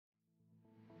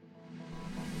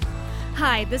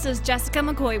Hi, this is Jessica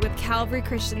McCoy with Calvary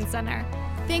Christian Center.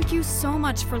 Thank you so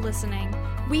much for listening.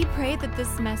 We pray that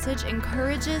this message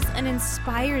encourages and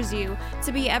inspires you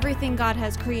to be everything God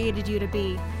has created you to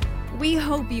be. We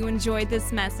hope you enjoyed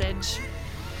this message.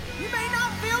 You may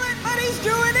not feel it, but He's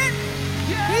doing it.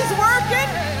 He's working.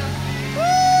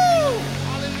 Woo!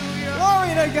 Hallelujah.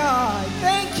 Glory to God.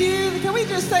 Thank you. Can we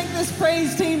just thank this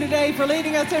praise team today for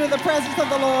leading us into the presence of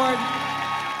the Lord?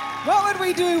 What would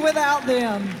we do without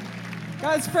them?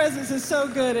 God's presence is so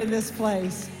good in this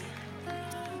place.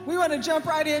 We want to jump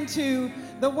right into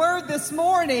the Word this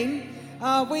morning.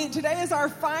 Today is our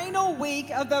final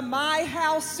week of the My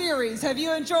House series. Have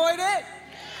you enjoyed it?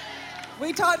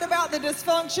 We talked about the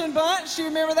dysfunction bunch. Do you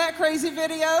remember that crazy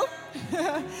video?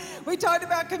 We talked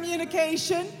about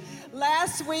communication.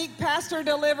 Last week, Pastor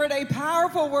delivered a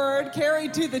powerful word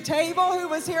carried to the table. Who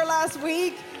was here last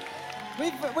week?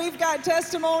 We've got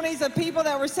testimonies of people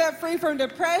that were set free from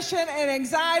depression and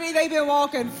anxiety. They've been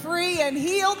walking free and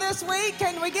healed this week.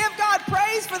 Can we give God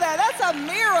praise for that? That's a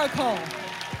miracle.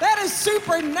 That is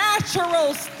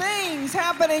supernatural things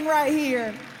happening right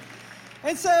here.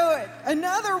 And so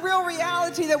another real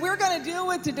reality that we're going to deal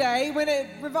with today when it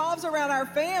revolves around our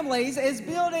families is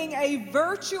building a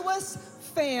virtuous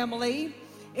family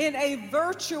in a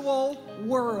virtual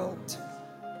world.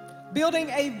 Building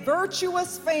a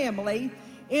virtuous family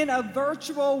in a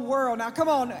virtual world. Now, come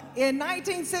on. In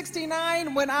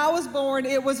 1969, when I was born,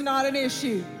 it was not an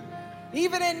issue.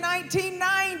 Even in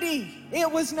 1990, it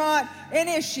was not an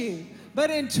issue.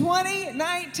 But in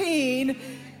 2019,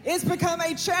 it's become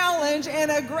a challenge and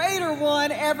a greater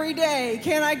one every day.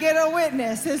 Can I get a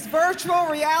witness? This virtual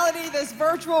reality, this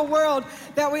virtual world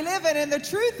that we live in. And the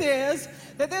truth is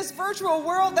that this virtual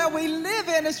world that we live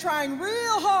in is trying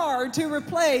real hard to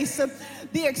replace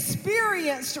the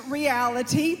experienced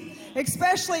reality,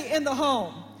 especially in the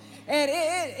home. And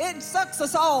it sucks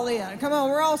us all in. Come on,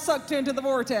 we're all sucked into the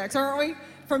vortex, aren't we?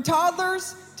 From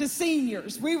toddlers to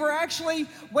seniors. We were actually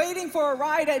waiting for a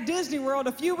ride at Disney World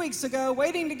a few weeks ago,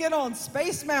 waiting to get on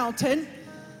Space Mountain.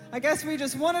 I guess we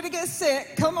just wanted to get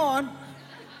sick. Come on.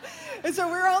 And so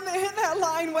we were in that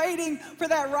line waiting for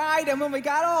that ride. And when we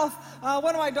got off,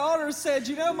 one of my daughters said,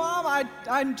 "You know, Mom,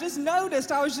 I just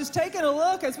noticed, I was just taking a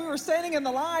look as we were standing in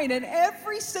the line, and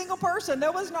every single person,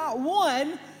 there was not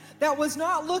one that was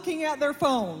not looking at their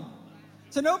phone."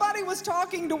 So nobody was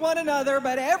talking to one another,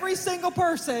 but every single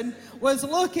person was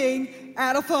looking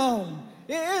at a phone.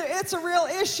 It's a real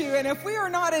issue, and if we are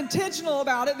not intentional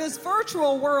about it, this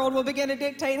virtual world will begin to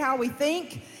dictate how we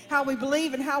think, how we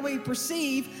believe, and how we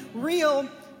perceive real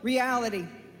reality.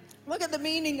 Look at the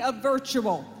meaning of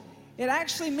virtual. It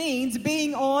actually means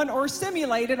being on or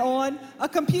simulated on a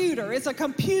computer. It's a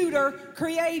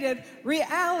computer-created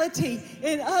reality.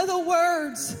 In other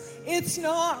words, it's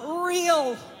not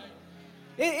real.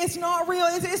 It's not real.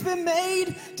 It's been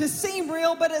made to seem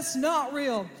real, but it's not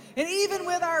real. And even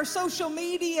with our social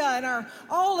media and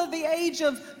all of the age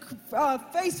of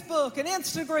Facebook and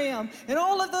Instagram and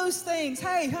all of those things,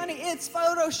 hey, honey, it's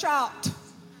photoshopped.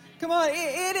 Come on,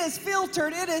 it is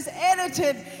filtered, it is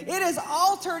edited, it is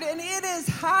altered, and it is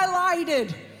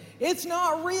highlighted. It's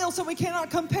not real, so we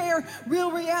cannot compare real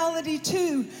reality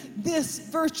to this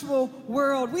virtual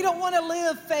world. We don't want to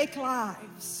live fake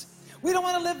lives. We don't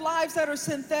want to live lives that are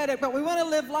synthetic, but we want to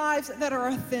live lives that are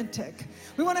authentic.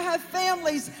 We want to have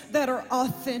families that are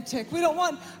authentic. We don't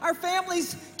want our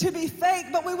families to be fake,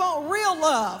 but we want real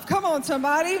love. Come on,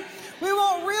 somebody. We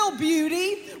want real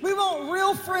beauty. We want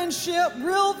real friendship,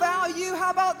 real value.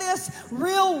 How about this?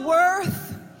 Real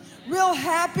worth, real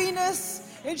happiness,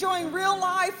 enjoying real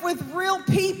life with real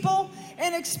people,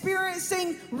 and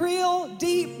experiencing real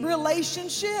deep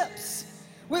relationships.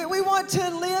 We want to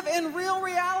live in real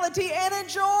reality and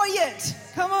enjoy it.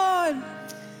 Come on.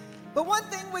 But one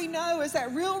thing we know is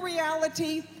that real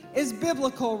reality is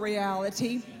biblical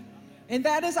reality, and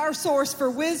that is our source for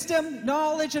wisdom,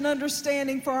 knowledge, and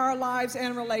understanding for our lives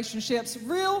and relationships.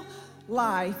 Real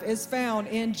life is found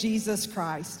in Jesus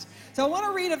Christ. So I want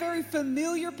to read a very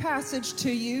familiar passage to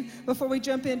you before we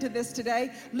jump into this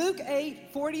today. Luke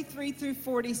 8:43 through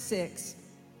 46.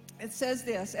 It says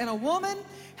this, "And a woman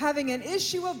having an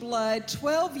issue of blood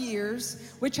 12 years,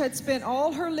 which had spent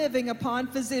all her living upon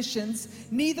physicians,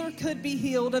 neither could be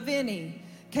healed of any,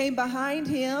 came behind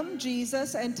him,"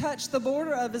 Jesus, "and touched the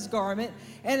border of his garment,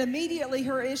 and immediately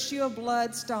her issue of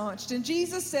blood staunched. And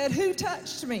Jesus said, 'Who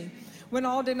touched me?' When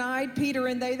all denied, Peter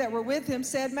and they that were with him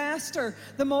said, 'Master,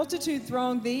 the multitude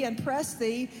throng thee and press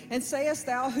thee, and sayest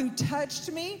thou, Who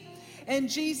touched me?' And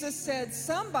Jesus said,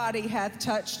 'Somebody hath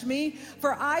touched me,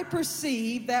 for I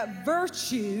perceive that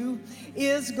virtue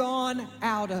is gone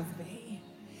out of me.'"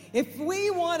 if we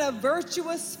want a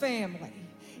virtuous family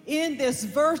in this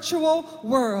virtual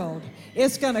world,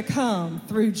 it's going to come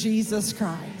through Jesus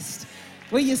Christ.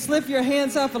 Will you slip your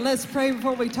hands up and let's pray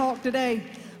before we talk today?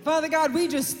 Father God, we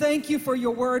just thank you for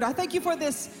your word. I thank you for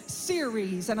this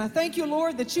series, and I thank you,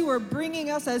 Lord, that you are bringing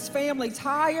us as families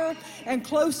higher and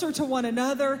closer to one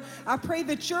another. I pray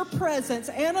that your presence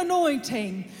and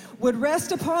anointing would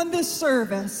rest upon this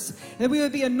service, that we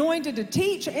would be anointed to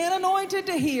teach and anointed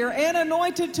to hear and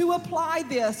anointed to apply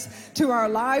this to our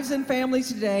lives and families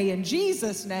today. In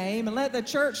Jesus' name, and let the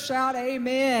church shout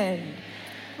amen.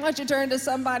 Why don't you turn to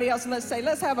somebody else and let's say,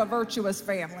 let's have a virtuous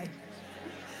family.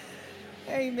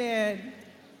 Amen.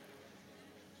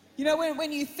 You know,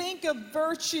 when you think of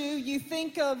virtue, you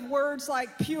think of words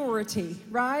like purity,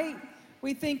 right?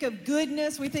 We think of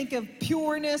goodness, we think of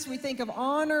pureness, we think of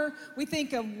honor, we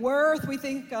think of worth, we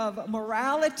think of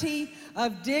morality,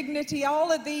 of dignity.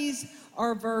 All of these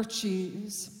are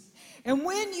virtues. And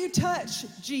when you touch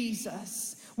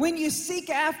Jesus, when you seek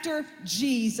after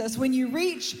Jesus, when you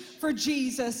reach for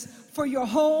Jesus for your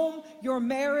home, your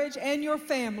marriage, and your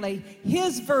family,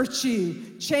 his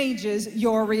virtue changes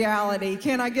your reality.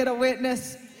 Can I get a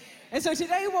witness? And so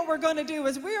today what we're going to do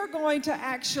is we are going to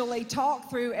actually talk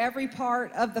through every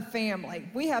part of the family.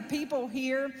 We have people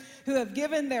here who have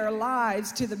given their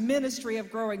lives to the ministry of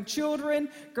growing children,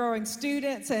 growing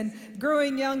students, and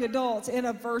growing young adults in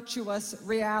a virtuous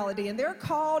reality. And they're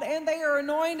called and they are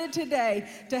anointed today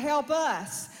to help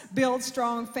us build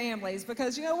strong families.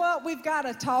 Because you know what? We've got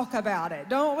to talk about it,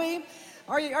 don't we?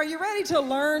 Are you ready to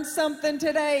learn something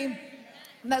today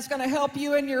that's going to help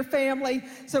you and your family?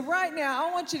 So right now,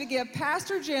 I want you to give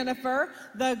Pastor Jennifer,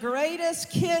 the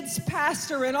greatest kids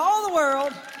pastor in all the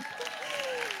world.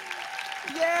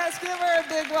 Yes, give her a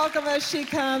big welcome as she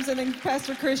comes, and then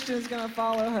Pastor Christian is going to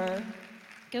follow her.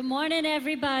 Good morning,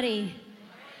 everybody.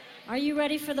 Are you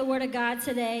ready for the Word of God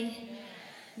today?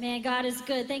 Man, God is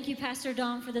good. Thank you, Pastor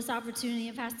Dawn, for this opportunity,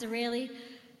 and Pastor Rayleigh.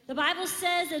 The Bible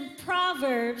says in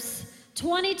Proverbs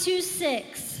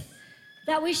 22:6,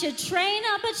 that we should train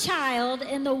up a child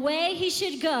in the way he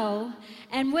should go,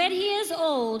 and when he is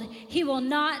old, he will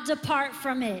not depart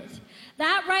from it.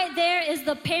 That right there is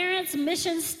the parent's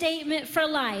mission statement for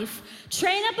life.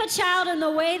 Train up a child in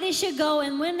the way they should go,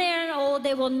 and when they are old,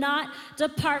 they will not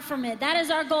depart from it. That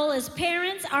is our goal as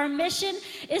parents. Our mission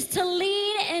is to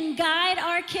lead and guide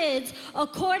our kids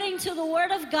according to the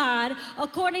Word of God,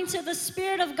 according to the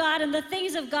Spirit of God and the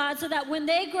things of God, so that when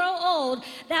they grow old,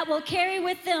 that will carry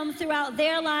with them throughout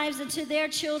their lives and to their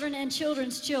children and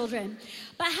children's children.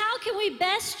 But how can we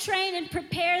best train and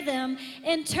prepare them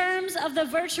in terms of the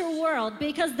virtual world?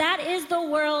 Because that is the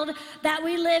world that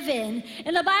we live in.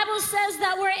 And the Bible says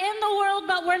that we're in the world,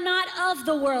 but we're not of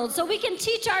the world. So we can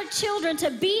teach our children to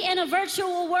be in a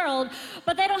virtual world,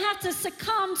 but they don't have to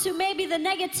succumb to maybe the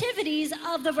negativities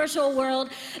of the virtual world.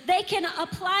 They can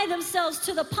apply themselves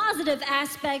to the positive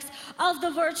aspects of the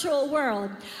virtual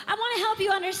world. I want to help you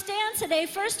understand today,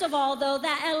 first of all, though,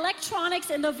 that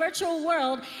electronics in the virtual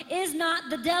world is not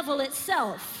the devil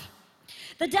itself.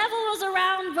 The devil was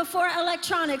around before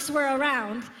electronics were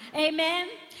around. Amen.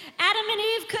 Adam and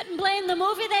Eve couldn't blame the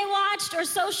movie they watched or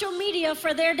social media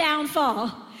for their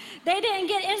downfall. They didn't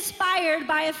get inspired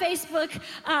by a Facebook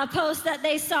post that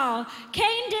they saw.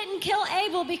 Cain didn't kill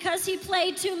Abel because he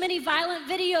played too many violent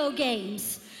video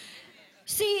games.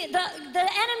 See, the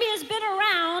enemy has been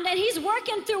around, and he's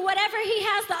working through whatever he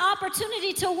has the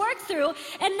opportunity to work through,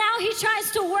 and now he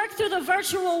tries to work through the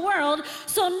virtual world.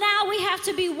 So now we have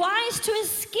to be wise to his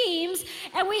schemes,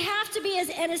 and we have to be as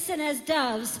innocent as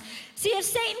doves. See, if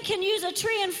Satan can use a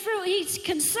tree and fruit, he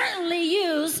can certainly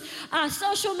use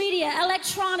social media,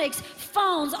 electronics,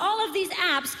 phones, all of these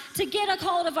apps to get a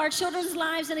hold of our children's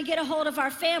lives and to get a hold of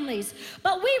our families.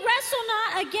 But we wrestle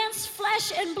not against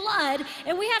flesh and blood,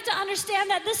 and we have to understand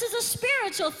that this is a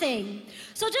spiritual thing.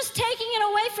 So just taking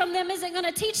it away from them isn't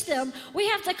going to teach them. We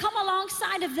have to come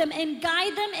alongside of them and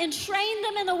guide them and train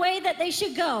them in the way that they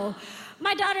should go.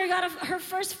 My daughter got her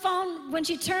first phone when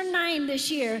she turned 9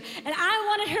 this year, and I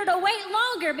wanted her to wait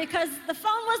longer because the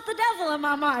phone was the devil in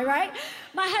my mind, right?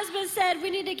 My husband said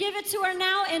we need to give it to her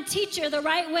now and teach her the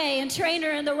right way and train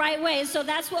her in the right way. So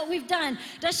that's what we've done.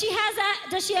 Does she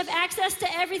have access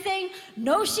to everything?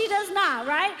 No, she does not,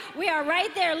 right? We are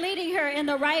right there leading her in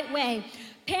the right way.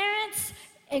 Parents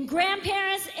and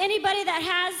grandparents, anybody that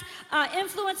has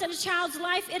influence in a child's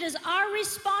life, it is our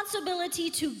responsibility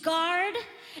to guard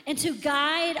and to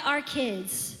guide our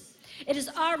kids. It is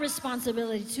our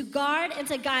responsibility to guard and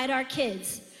to guide our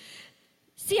kids.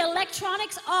 See,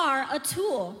 electronics are a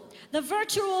tool. The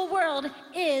virtual world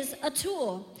is a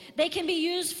tool. They can be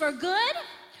used for good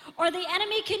or the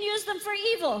enemy can use them for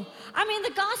evil. I mean,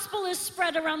 the gospel is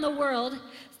spread around the world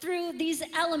through these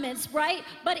elements, right?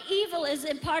 But evil is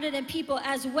imparted in people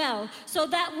as well, so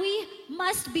that we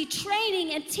must be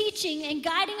training and teaching and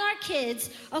guiding our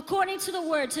kids according to the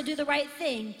word to do the right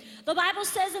thing. The Bible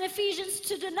says in Ephesians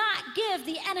to do not give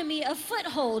the enemy a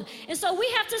foothold. And so we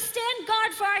have to stand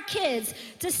guard for our kids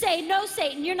to say, no,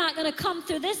 Satan, you're not going to come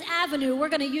through this avenue. We're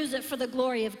going to use it for the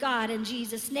glory of God in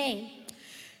Jesus' name.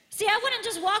 See, I wouldn't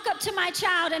just walk up to my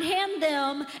child and hand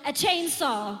them a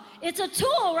chainsaw. It's a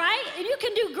tool, right? And you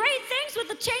can do great things with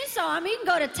a chainsaw. I mean, you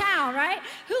can go to town, right?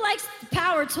 Who likes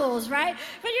power tools, right?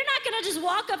 But you're not going to just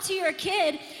walk up to your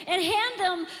kid and hand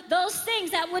them those things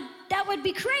that would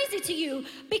be crazy to you,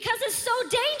 because it's so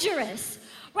dangerous,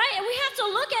 right? And we have to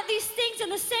look at these things in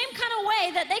the same kind of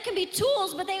way, that they can be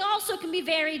tools, but they also can be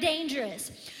very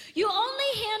dangerous. You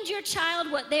only hand your child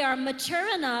what they are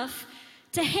mature enough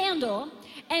to handle,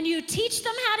 and you teach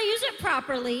them how to use it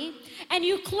properly, and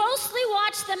you closely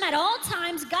watch them at all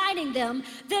times, guiding them,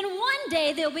 then one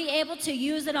day they'll be able to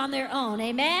use it on their own.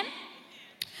 Amen?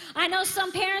 I know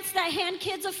some parents that hand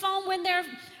kids a phone when they're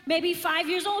maybe 5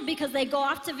 years old because they go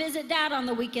off to visit dad on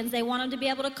the weekends. They want them to be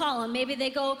able to call him. Maybe they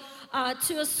go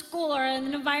to a school or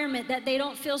an environment that they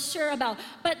don't feel sure about.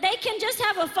 But they can just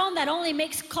have a phone that only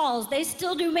makes calls. They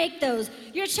still do make those.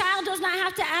 Your child does not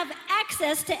have to have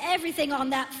access to everything on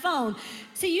that phone.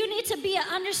 So you need to be an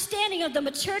understanding of the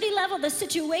maturity level, the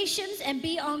situations, and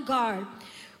be on guard.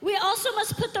 We also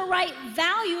must put the right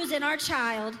values in our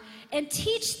child and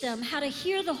teach them how to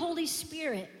hear the Holy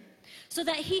Spirit, so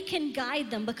that he can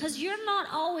guide them, because you're not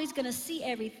always going to see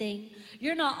everything.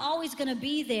 You're not always going to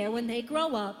be there when they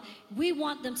grow up. We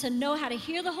want them to know how to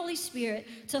hear the Holy Spirit,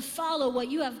 to follow what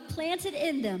you have planted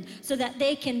in them, so that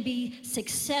they can be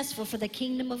successful for the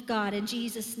kingdom of God in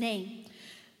Jesus' name.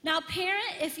 Now,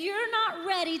 parent, if you're not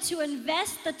ready to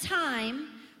invest the time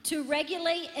to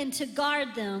regulate and to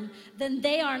guard them, then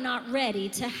they are not ready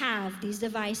to have these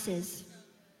devices.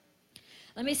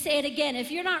 Let me say it again. If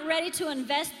you're not ready to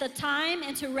invest the time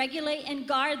and to regulate and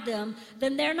guard them,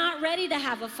 then they're not ready to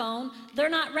have a phone. They're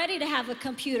not ready to have a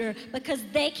computer, because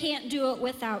they can't do it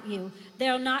without you.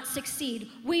 They'll not succeed.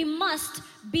 We must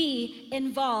be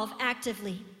involved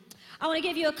actively. I want to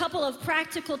give you a couple of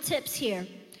practical tips here.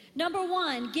 Number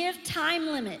one, give time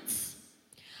limits.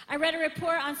 I read a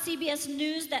report on CBS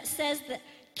News that says that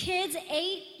kids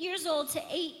 8 years old to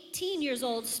 18 years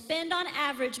old spend on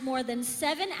average more than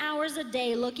 7 hours a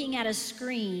day looking at a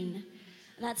screen.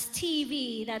 That's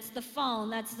TV, that's the phone,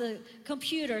 that's the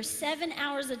computer, 7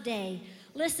 hours a day.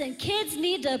 Listen, kids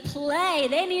need to play.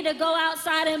 They need to go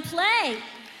outside and play.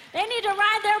 They need to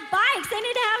ride their bikes. They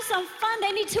need to have some fun.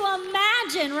 They need to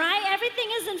imagine, right? Everything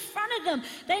is in front of them.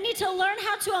 They need to learn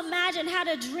how to imagine, how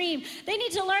to dream. They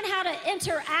need to learn how to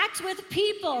interact with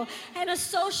people in a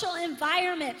social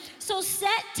environment. So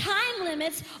set time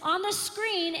limits on the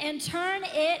screen and turn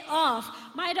it off.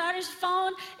 My daughter's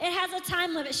phone, it has a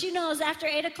time limit. She knows after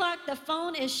 8 o'clock, the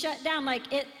phone is shut down.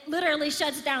 Like, it literally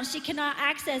shuts down. She cannot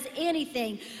access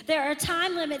anything. There are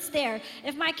time limits there.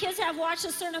 If my kids have watched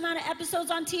a certain amount of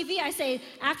episodes on TV, I say,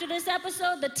 after this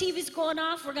episode, the TV's going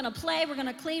off, we're going to play, we're going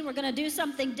to clean, we're going to do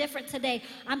something different today.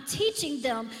 I'm teaching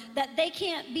them that they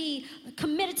can't be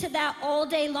committed to that all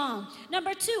day long.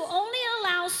 Number two, only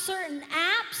allow certain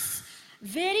apps,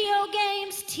 video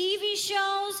games, TV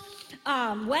shows,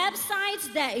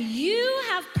 websites that you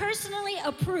have personally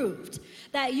approved,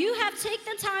 that you have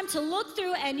taken time to look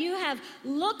through and you have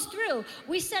looked through.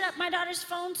 We set up my daughter's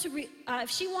phone to,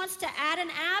 if she wants to add an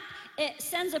app, it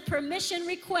sends a permission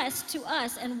request to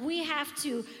us, and we have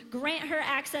to grant her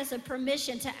access and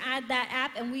permission to add that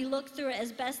app, and we look through it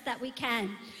as best that we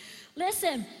can.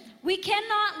 Listen, we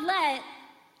cannot let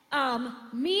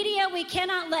media, we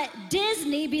cannot let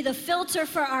Disney be the filter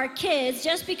for our kids.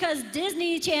 Just because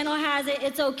Disney Channel has it,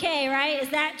 it's okay, right? Is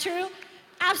that true?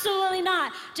 Absolutely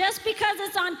not. Just because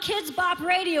it's on Kids Bop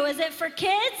Radio, is it for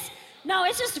kids? No,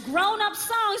 it's just grown-up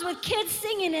songs with kids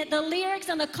singing it. The lyrics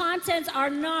and the contents are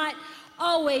not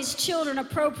always children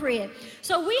appropriate.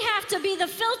 So we have to be the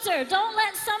filter. Don't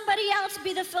let somebody else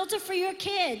be the filter for your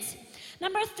kids.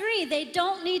 Number three, they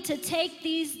don't need to take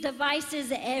these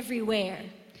devices everywhere.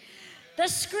 The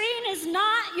screen is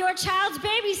not your child's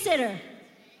babysitter.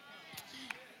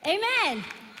 Amen.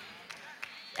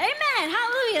 Amen.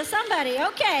 Hallelujah. Somebody.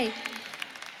 Okay.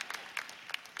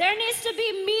 There needs to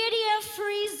be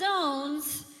media-free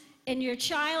zones in your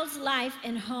child's life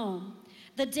and home.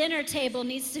 The dinner table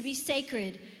needs to be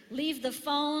sacred. Leave the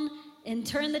phone and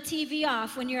turn the TV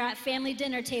off when you're at family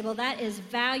dinner table. That is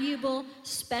valuable,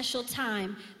 special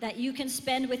time that you can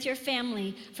spend with your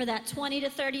family for that 20 to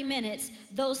 30 minutes.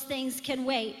 Those things can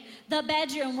wait. The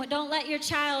bedroom, don't let your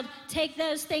child take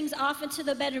those things off into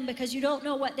the bedroom because you don't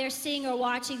know what they're seeing or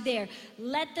watching there.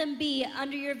 Let them be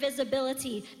under your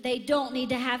visibility. They don't need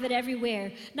to have it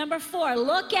everywhere. Number 4,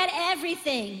 look at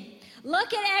everything.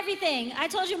 Look at everything. I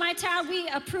told you my child, we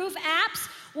approve apps.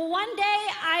 Well, one day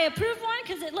I approved one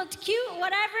because it looked cute,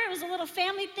 whatever. It was a little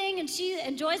family thing and she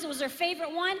enjoys it. It was her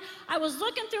favorite one. I was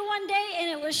looking through one day and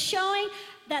it was showing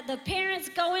that the parents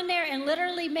go in there and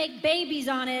literally make babies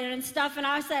on it and stuff. And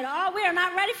I said, oh, we are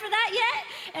not ready for that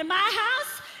yet in my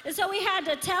house. And so we had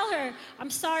to tell her, I'm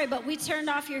sorry, but we turned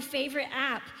off your favorite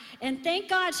app. And thank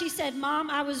God she said, Mom,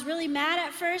 I was really mad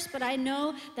at first, but I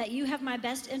know that you have my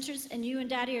best interest and you and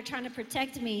Daddy are trying to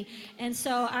protect me. And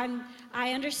so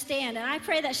I understand. And I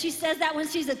pray that she says that when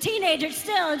she's a teenager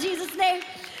still, in Jesus' name.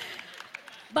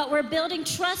 But we're building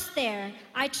trust there.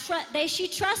 She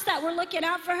trusts that we're looking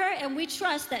out for her, and we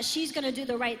trust that she's going to do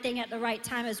the right thing at the right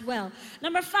time as well.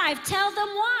 Number 5, tell them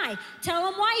why. Tell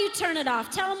them why you turn it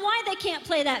off. Tell them why they can't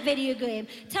play that video game.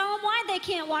 Tell them why they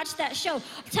can't watch that show.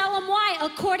 Tell them why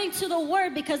according to the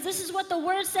Word, because this is what the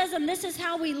Word says and this is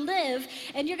how we live.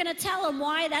 And you're going to tell them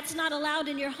why that's not allowed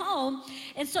in your home,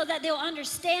 and so that they'll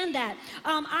understand that.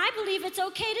 I believe it's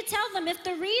okay to tell them if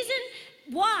the reason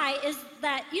why is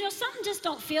that, something just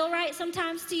don't feel right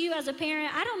sometimes to you as a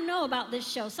parent. I don't know about this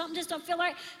show. Something just don't feel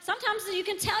right. Sometimes you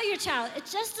can tell your child, it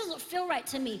just doesn't feel right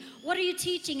to me. What are you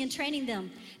teaching and training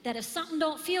them? That if something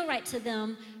don't feel right to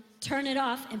them, turn it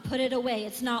off and put it away.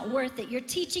 It's not worth it. You're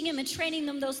teaching them and training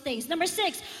them those things. Number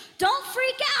 6, don't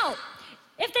freak out.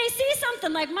 If they see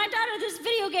something like my daughter, this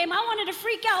video game, I wanted to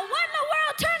freak out. What in the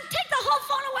world? Take the whole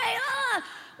phone away.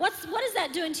 What is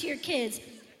that doing to your kids?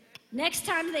 Next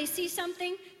time they see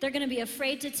something, they're going to be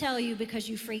afraid to tell you because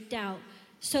you freaked out.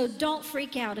 So don't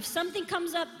freak out. If something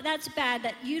comes up that's bad,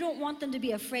 that you don't want them to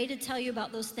be afraid to tell you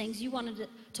about those things, you wanted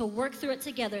to work through it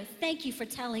together. Thank you for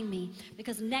telling me,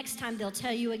 because next time they'll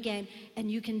tell you again, and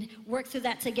you can work through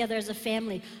that together as a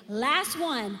family. Last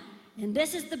one, and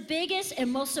this is the biggest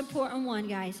and most important one,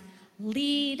 guys.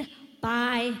 Lead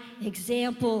by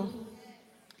example.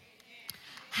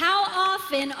 How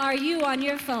often are you on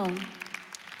your phone?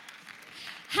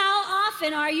 How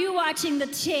often are you watching the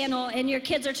channel and your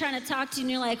kids are trying to talk to you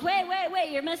and you're like,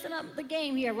 wait, you're messing up the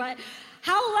game here, what?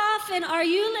 How often are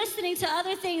you listening to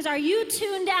other things? Are you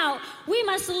tuned out? We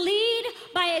must lead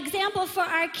by example for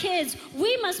our kids.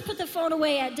 We must put the phone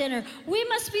away at dinner. We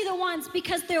must be the ones,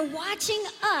 because they're watching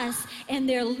us and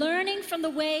they're learning from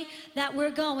the way that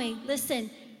we're going. Listen,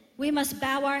 we must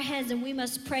bow our heads and we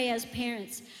must pray as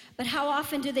parents. But how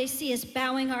often do they see us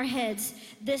bowing our heads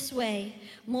this way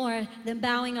more than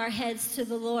bowing our heads to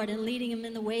the Lord and leading them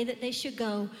in the way that they should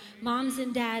go? Moms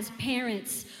and dads,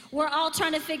 parents, we're all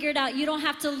trying to figure it out. You don't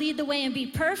have to lead the way and be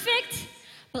perfect,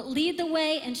 but lead the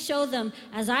way and show them,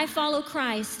 as I follow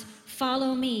Christ,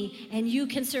 follow me, and you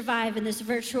can survive in this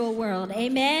virtual world.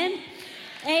 Amen?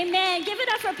 Amen. Give it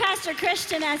up for Pastor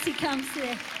Christian as he comes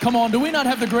today. Come on, do we not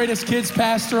have the greatest kids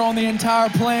pastor on the entire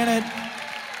planet?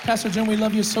 Pastor Jim, we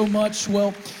love you so much.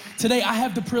 Well, today I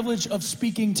have the privilege of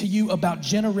speaking to you about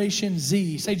Generation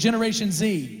Z. Say Generation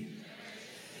Z.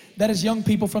 That is young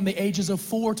people from the ages of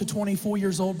 4 to 24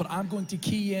 years old, but I'm going to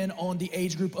key in on the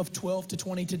age group of 12 to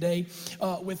 20 today.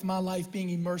 With my life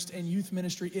being immersed in youth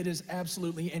ministry, it is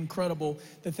absolutely incredible,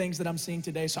 the things that I'm seeing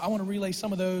today. So I want to relay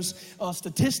some of those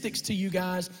statistics to you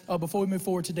guys before we move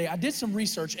forward today. I did some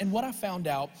research, and what I found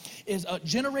out is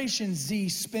Generation Z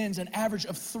spends an average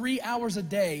of 3 hours a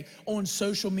day on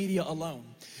social media alone.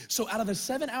 So out of the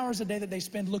 7 hours a day that they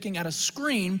spend looking at a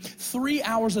screen, 3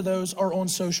 hours of those are on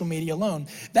social media alone.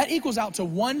 That equals out to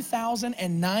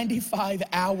 1,095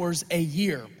 hours a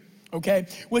year, okay?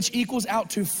 Which equals out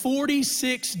to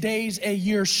 46 days a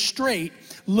year straight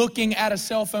looking at a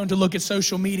cell phone to look at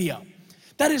social media.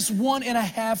 That is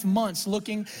 1.5 months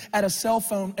looking at a cell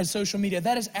phone and social media.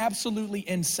 That is absolutely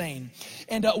insane.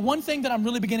 And one thing that I'm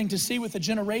really beginning to see with the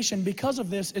generation because of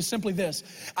this is simply this.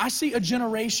 I see a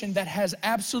generation that has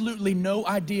absolutely no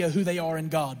idea who they are in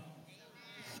God.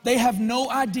 They have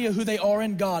no idea who they are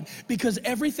in God because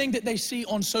everything that they see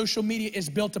on social media is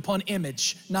built upon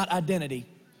image, not identity.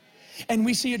 And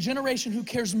we see a generation who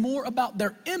cares more about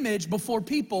their image before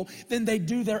people than they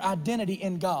do their identity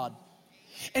in God.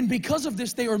 And because of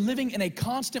this, they are living in a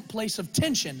constant place of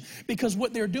tension because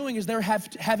what they're doing is they're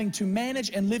having to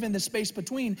manage and live in the space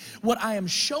between what I am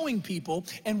showing people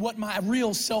and what my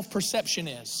real self-perception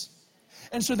is.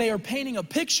 And so they are painting a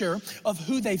picture of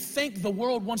who they think the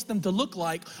world wants them to look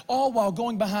like, all while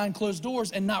going behind closed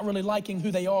doors and not really liking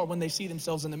who they are when they see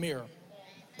themselves in the mirror.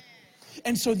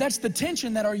 And so that's the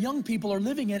tension that our young people are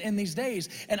living in these days.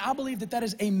 And I believe that that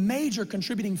is a major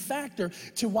contributing factor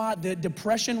to why the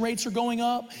depression rates are going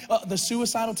up, the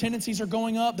suicidal tendencies are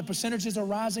going up, the percentages are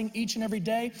rising each and every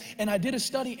day. And I did a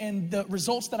study, and the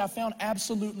results that I found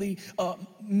absolutely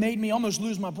made me almost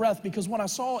lose my breath, because what I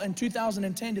saw in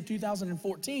 2010 to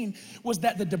 2014 was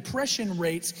that the depression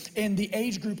rates in the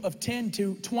age group of 10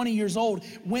 to 20 years old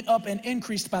went up and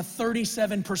increased by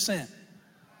 37%.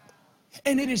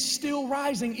 And it is still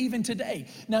rising even today.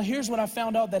 Now, here's what I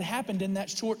found out that happened in that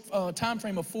short time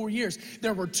frame of 4 years.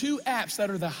 There were 2 apps that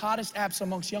are the hottest apps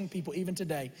amongst young people even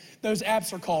today. Those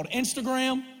apps are called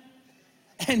Instagram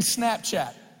and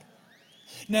Snapchat.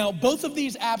 Now, both of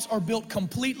these apps are built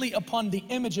completely upon the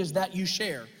images that you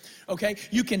share. Okay,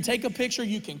 you can take a picture,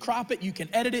 you can crop it, you can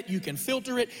edit it, you can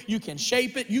filter it, you can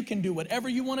shape it, you can do whatever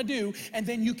you want to do, and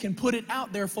then you can put it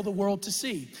out there for the world to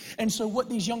see. And so what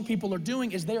these young people are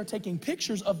doing is they are taking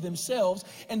pictures of themselves,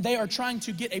 and they are trying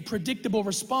to get a predictable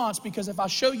response, because if I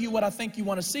show you what I think you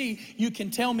want to see, you can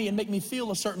tell me and make me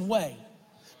feel a certain way.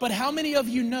 But how many of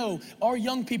you know our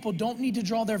young people don't need to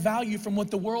draw their value from what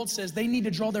the world says? They need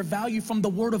to draw their value from the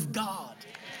Word of God.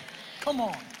 Come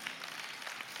on.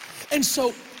 And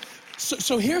so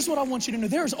here's what I want you to know.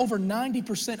 There's over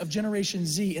 90% of Generation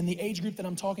Z in the age group that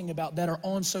I'm talking about that are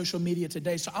on social media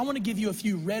today. So I want to give you a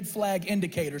few red flag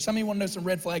indicators. How many want to know some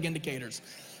red flag indicators?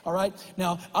 All right.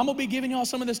 Now, I'm going to be giving y'all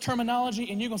some of this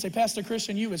terminology, and you're going to say, Pastor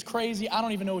Christian, you is crazy. I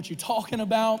don't even know what you're talking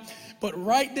about. But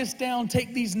write this down.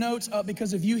 Take these notes,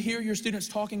 because if you hear your students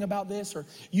talking about this, or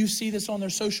you see this on their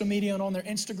social media and on their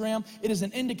Instagram, it is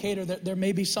an indicator that there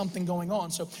may be something going on.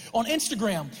 So on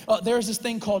Instagram, there's this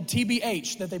thing called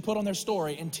TBH that they put on their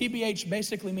story. And TBH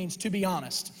basically means to be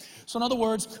honest. So in other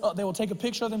words, they will take a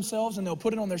picture of themselves and they'll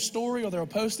put it on their story, or they'll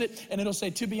post it, and it'll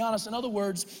say, to be honest. In other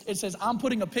words, it says, I'm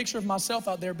putting a picture of myself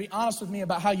out there. Be honest with me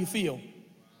about how you feel.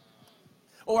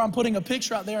 Or I'm putting a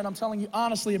picture out there and I'm telling you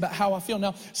honestly about how I feel.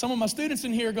 Now, some of my students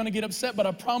in here are going to get upset, but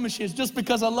I promise you it's just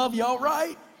because I love you, all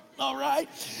right? All right?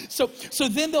 So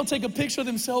then they'll take a picture of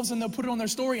themselves and they'll put it on their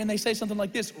story, and they say something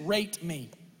like this: rate me.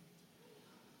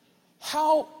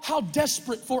 How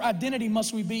desperate for identity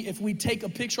must we be if we take a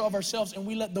picture of ourselves and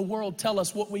we let the world tell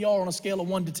us what we are on a scale of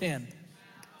 1 to 10?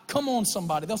 Come on,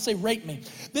 somebody. They'll say, rate me.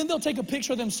 Then they'll take a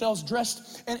picture of themselves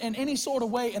dressed in any sort of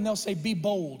way, and they'll say, be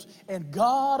bold. And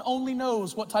God only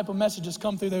knows what type of messages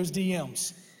come through those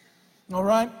DMs. All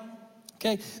right?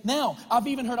 Okay, now, I've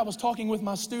even heard, I was talking with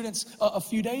my students a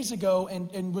few days ago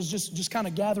and was just kind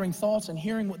of gathering thoughts and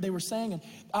hearing what they were saying. And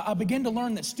I began to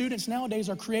learn that students nowadays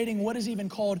are creating what is even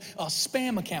called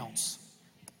spam accounts.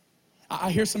 I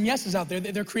hear some yeses out there.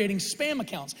 They're creating spam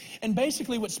accounts. And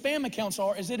basically what spam accounts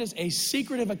are is it is a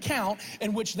secretive account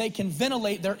in which they can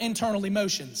ventilate their internal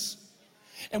emotions.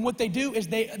 And what they do is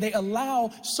they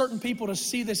allow certain people to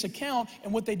see this account,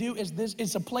 and what they do is this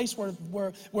is a place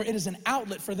where it is an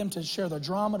outlet for them to share their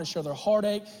drama, to share their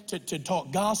heartache, to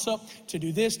talk gossip, to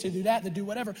do this, to do that, to do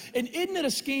whatever. And isn't it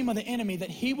a scheme of the enemy that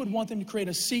he would want them to create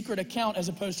a secret account as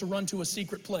opposed to run to a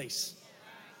secret place?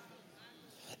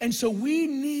 And so we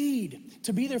need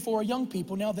to be there for our young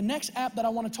people. Now, the next app that I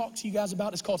want to talk to you guys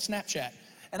about is called Snapchat.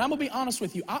 And I'm going to be honest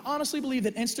with you. I honestly believe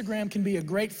that Instagram can be a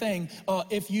great thing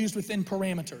if used within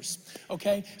parameters,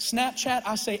 okay? Snapchat,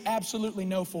 I say absolutely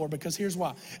no for, because here's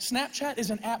why. Snapchat is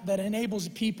an app that enables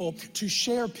people to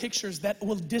share pictures that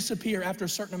will disappear after a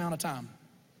certain amount of time.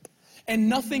 And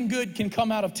nothing good can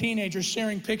come out of teenagers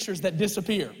sharing pictures that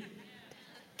disappear.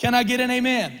 Can I get an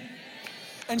amen?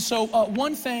 And so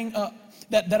one thing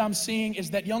that I'm seeing is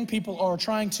that young people are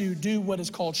trying to do what is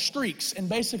called streaks. And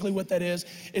basically what that is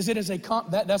it is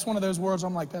that's one of those words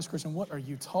I'm like, Pastor Christian, what are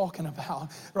you talking about,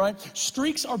 right?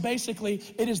 Streaks are basically,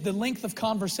 it is the length of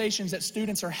conversations that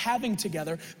students are having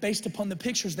together based upon the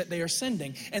pictures that they are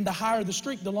sending. And the higher the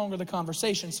streak, the longer the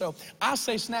conversation. So I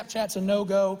say Snapchat's a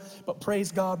no-go, but praise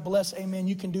God, bless, amen,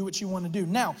 you can do what you want to do.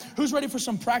 Now, who's ready for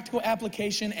some practical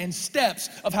application and steps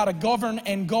of how to govern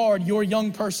and guard your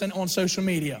young person on social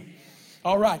media?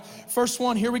 All right, first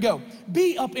one, here we go.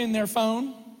 Be up in their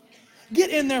phone. Get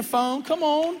in their phone. Come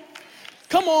on.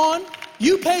 Come on.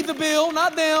 You pay the bill,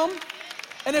 not them.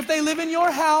 And if they live in your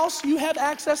house, you have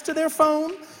access to their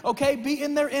phone. Okay, be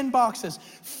in their inboxes.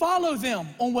 Follow them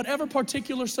on whatever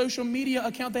particular social media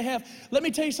account they have. Let me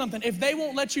tell you something. If they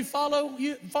won't let you follow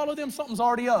them, something's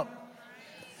already up.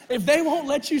 If they won't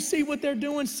let you see what they're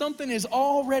doing, something is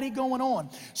already going on.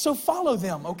 So follow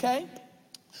them, okay?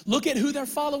 Look at who they're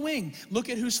following. Look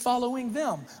at who's following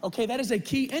them. Okay, that is a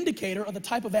key indicator of the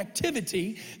type of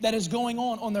activity that is going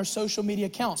on their social media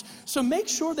accounts. So make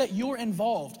sure that you're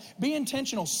involved. Be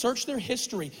intentional. Search their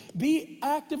history. Be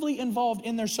actively involved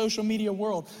in their social media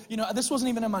world. You know, this wasn't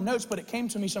even in my notes, but it came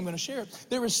to me, so I'm going to share it.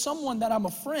 There is someone that I'm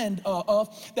a friend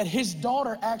of that his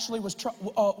daughter actually was,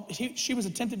 she was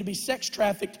attempted to be sex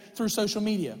trafficked through social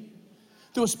media,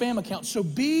 through a spam account. So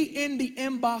be in the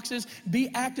inboxes, be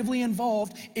actively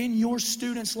involved in your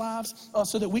students' lives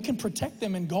so that we can protect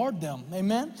them and guard them.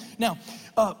 Amen? Now,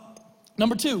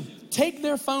 number 2, take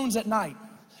their phones at night.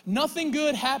 Nothing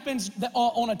good happens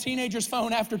on a teenager's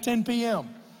phone after 10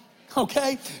 p.m.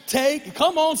 Okay?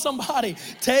 Come on somebody,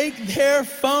 take their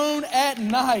phone at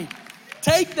night.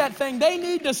 Take that thing. They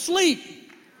need to sleep.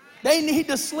 They need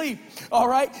to sleep, all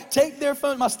right? Take their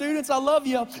phone. My students, I love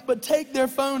you, but take their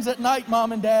phones at night,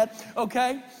 mom and dad,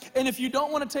 okay? And if you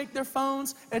don't want to take their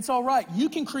phones, it's all right. You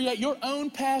can create your own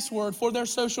password for their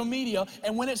social media,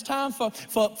 and when it's time for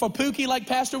Pookie, like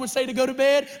Pastor would say, to go to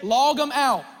bed, log them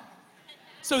out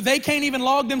so they can't even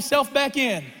log themselves back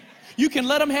in. You can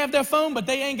let them have their phone, but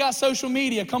they ain't got social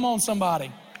media. Come on,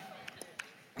 somebody.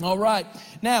 All right.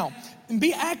 Now,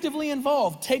 be actively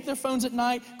involved. Take their phones at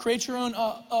night. Create your own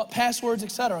passwords,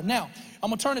 etc. Now, I'm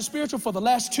going to turn it spiritual for the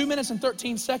last 2 minutes and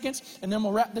 13 seconds, and then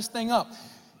we'll wrap this thing up.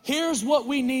 Here's what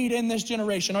we need in this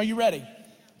generation. Are you ready?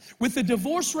 With the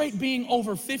divorce rate being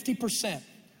over 50%,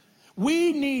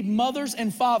 we need mothers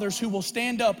and fathers who will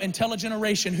stand up and tell a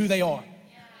generation who they are.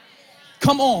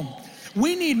 Come on.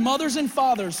 We need mothers and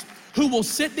fathers who will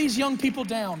sit these young people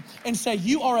down and say,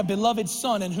 you are a beloved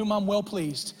son in whom I'm well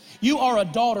pleased. You are a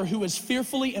daughter who is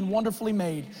fearfully and wonderfully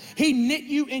made. He knit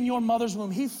you in your mother's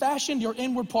womb. He fashioned your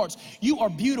inward parts. You are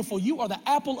beautiful. You are the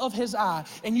apple of his eye.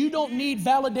 And you don't need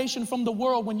validation from the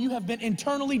world when you have been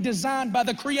internally designed by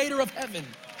the creator of heaven.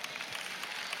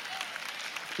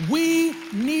 We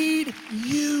need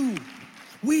you.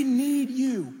 We need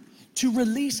you to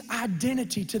release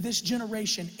identity to this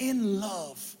generation in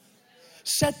love.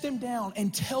 Set them down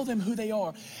and tell them who they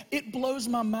are. It blows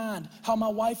my mind how my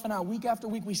wife and I, week after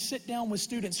week, we sit down with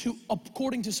students who,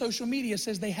 according to social media,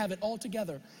 says they have it all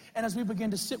together. And as we begin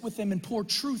to sit with them and pour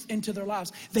truth into their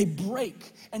lives, they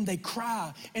break and they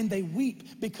cry and they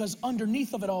weep because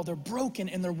underneath of it all, they're broken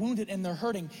and they're wounded and they're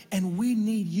hurting. And we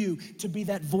need you to be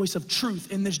that voice of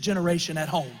truth in this generation at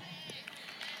home.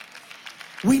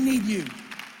 We need you.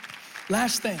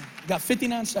 Last thing, got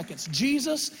 59 seconds.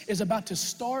 Jesus is about to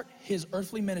start his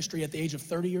earthly ministry at the age of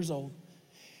 30 years old.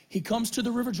 He comes to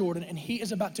the River Jordan and he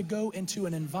is about to go into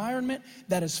an environment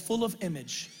that is full of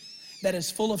image, that is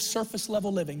full of surface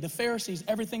level living. The Pharisees,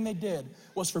 everything they did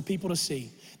was for people to see.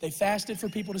 They fasted for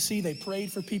people to see. They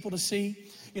prayed for people to see.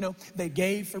 You know, they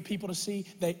gave for people to see.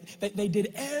 They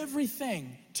did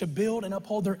everything to build and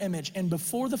uphold their image. And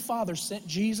before the Father sent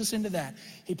Jesus into that,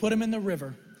 he put him in the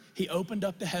river. He opened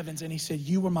up the heavens and he said,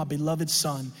 you are my beloved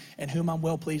son in whom I'm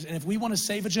well pleased. And if we want to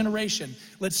save a generation,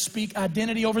 let's speak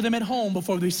identity over them at home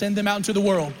before we send them out into the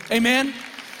world. Amen?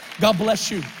 God bless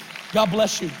you. God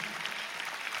bless you.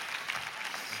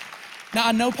 Now,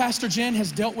 I know Pastor Jen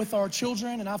has dealt with our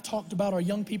children, and I've talked about our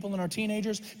young people and our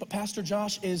teenagers, but Pastor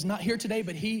Josh is not here today,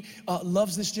 but he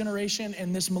loves this generation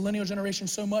and this millennial generation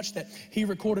so much that he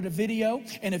recorded a video.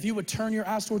 And if you would turn your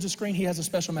eyes towards the screen, he has a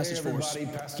special message for us. Hey,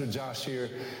 everybody, Pastor Josh here.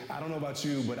 I don't know about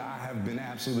you, but I have been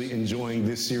absolutely enjoying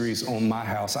this series on my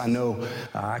house. I know,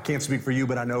 I can't speak for you,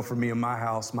 but I know for me and my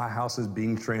house is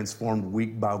being transformed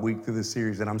week by week through this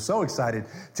series. And I'm so excited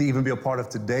to even be a part of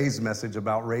today's message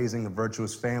about raising a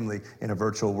virtuous family in a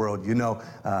virtual world. You know,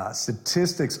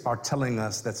 statistics are telling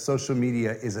us that social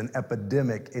media is an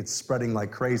epidemic. It's spreading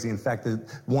like crazy. In fact,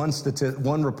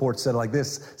 one report said like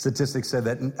this, statistics said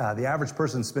that the average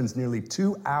person spends nearly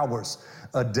 2 hours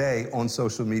a day on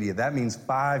social media. That means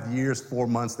 5 years, 4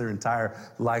 months, their entire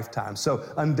lifetime. So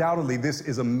undoubtedly, this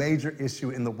is a major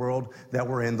issue in the world that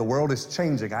we're in. The world is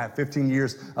changing. I have 15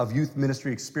 years of youth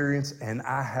ministry experience, and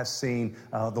I have seen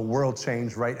the world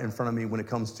change right in front of me when it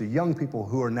comes to young people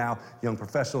who are now young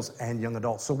professionals and young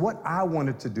adults. So what I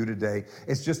wanted to do today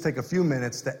is just take a few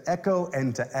minutes to echo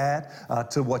and to add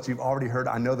to what you've already heard.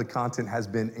 I know the content has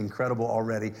been incredible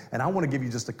already, and I want to give you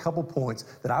just a couple points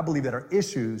that I believe that are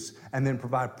issues, and then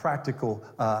provide practical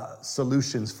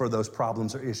solutions for those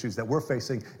problems or issues that we're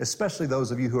facing, especially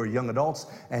those of you who are young adults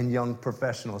and young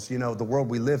professionals. You know, the world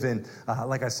we live in,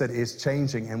 like I said, is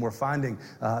changing, and we're finding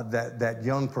that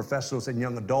young professionals and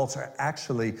young adults are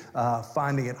actually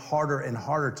finding it harder and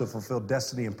harder to fulfill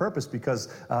destiny and purpose because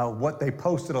what they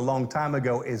posted a long time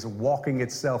ago is walking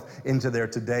itself into their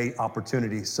today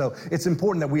opportunities. So it's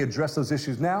important that we address those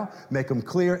issues now, make them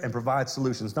clear, and provide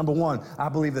solutions. Number one, I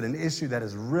believe that an issue that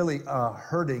is really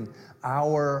hurting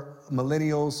our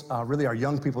millennials, really our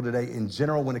young people today in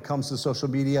general when it comes to social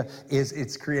media is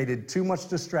it's created too much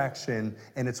distraction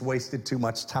and it's wasted too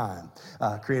much time.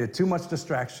 Created too much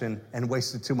distraction and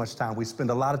wasted too much time. We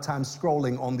spend a lot of time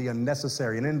scrolling on the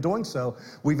unnecessary, and in doing so,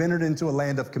 we've entered into a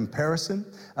land of comparison.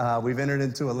 We've entered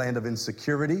into a land of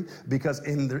insecurity because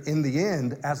in the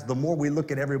end, as the more we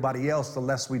look at everybody else, the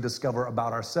less we discover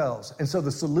about ourselves. And so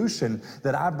the solution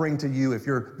that I bring to you, if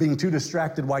you're being too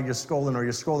distracted while you're scrolling or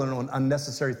you're scrolling on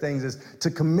unnecessary things, is to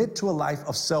commit to a life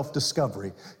of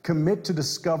self-discovery. Commit to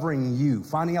discovering you,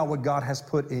 finding out what God has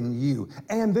put in you,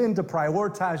 and then to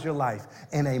prioritize your life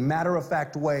in a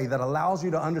matter-of-fact way that allows you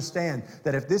to understand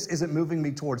that if this isn't moving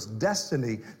me towards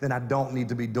destiny, then I don't need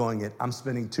to be doing it. I'm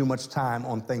spending too much time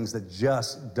on things that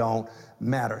just don't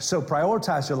matter. So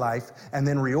prioritize your life and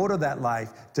then reorder that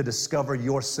life to discover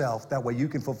yourself. That way you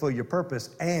can fulfill your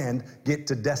purpose and get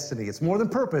to destiny. It's more than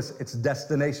purpose, it's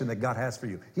destination that God has for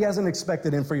you. He has an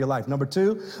expected end for your life. Number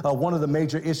two, one of the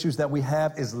major issues that we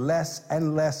have is less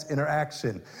and less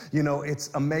interaction. You know,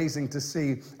 it's amazing to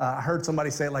see. I heard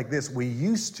somebody say it like this: we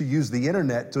used to use the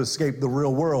internet to escape the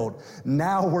real world.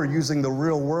 Now we're using the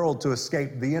real world to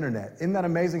escape the internet. Isn't that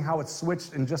amazing how it's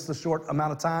switched in just a short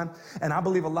amount of time? And I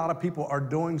believe a lot of people are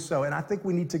doing so. And I think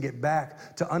we need to get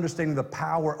back to understanding the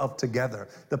power of together,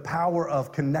 the power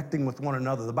of connecting with one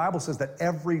another. The Bible says that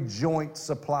every joint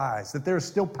supplies, that there's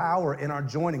still power in our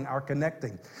joining, our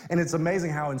connecting. And it's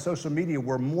amazing how in social media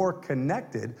we're more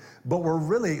connected, but we're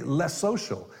really less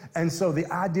social. And so the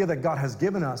idea that God has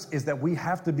given us is that we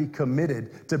have to be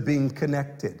committed to being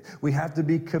connected. We have to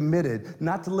be committed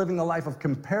not to living a life of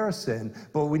comparison,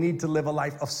 but we need to live a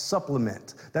life of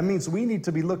supplement. That means we need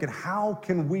to be looking, how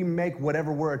can we make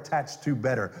whatever we're attached to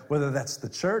better, whether that's the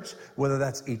church, whether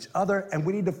that's each other, and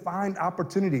we need to find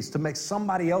opportunities to make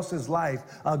somebody else's life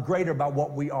greater by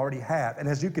what we already have. And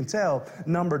as you can tell,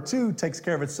 number two takes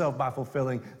care of itself by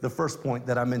fulfilling the first point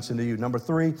that I mentioned to you. Number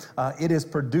three, it is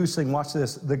producing, watch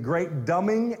this, the great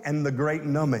dumbing and the great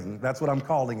numbing. That's what I'm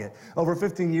calling it. Over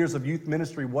 15 years of youth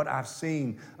ministry, what I've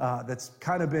seen that's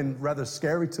kind of been rather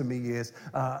scary to me is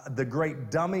the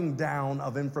great dumbing down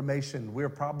of information. We're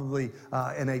probably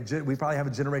we probably have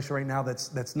a generation right now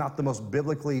that's not the most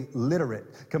biblically literate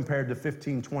compared to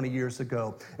 15, 20 years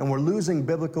ago. And we're losing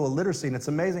biblical literacy. And it's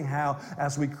amazing how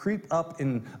as we creep up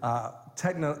in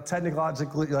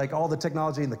technologically, like all the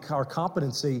technology and our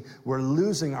competency, we're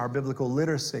losing our biblical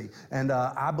literacy. And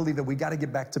I believe that we got to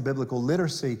get back to biblical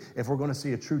literacy if we're going to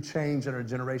see a true change in our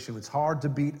generation. It's hard to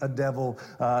beat a devil.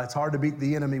 It's hard to beat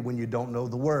the enemy when you don't know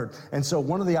the word. And so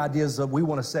one of the ideas that we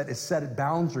want to set is set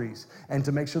boundaries, and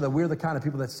to make sure that we're the kind of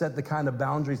people that set the kind of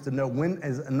boundaries to know when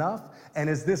is enough and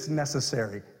is this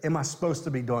necessary? Am I supposed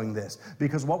to be doing this?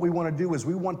 Because what we want to do is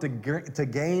we want to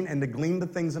gain and to glean the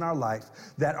things in our life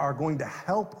that are going to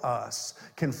help us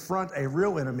confront a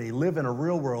real enemy, live in a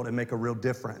real world, and make a real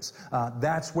difference.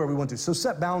 That's where we want to. So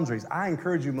set boundaries. I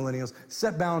encourage you, millennials,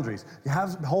 set boundaries.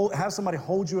 Have somebody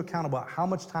hold you accountable about how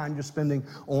much time you're spending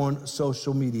on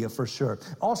social media, for sure.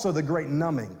 Also, the great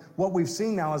numbing. What we've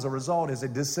seen now as a result is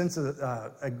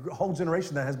a whole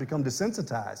generation that has become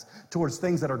desensitized towards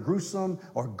things that are gruesome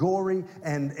or gory,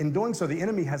 and in doing so, the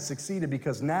enemy has succeeded,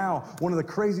 because now one of the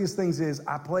craziest things is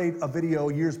I played a video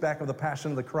years back of the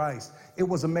Passion of the Christ. It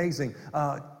was amazing.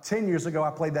 10 years ago,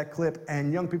 I played that clip,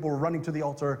 and young people were running to the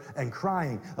altar and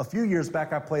crying. A few years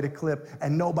back, I played a clip,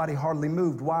 and nobody hardly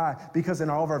moved. Why? Because in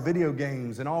all of our video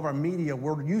games and all of our media,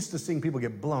 we're used to seeing people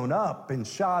get blown up and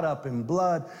shot up in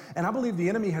blood. And I believe the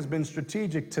enemy has been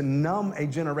strategic to numb a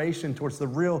generation towards the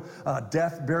real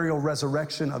death, burial,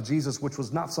 resurrection of Jesus, which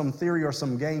was not some theory or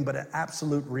some game, but an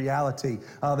absolute reality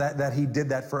that he did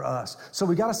that for us. So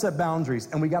we got to set boundaries,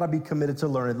 and we got to be committed to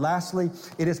learning. Lastly,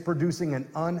 it is producing an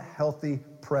unhealthy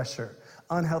pressure.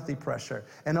 unhealthy pressure.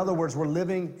 In other words, we're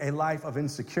living a life of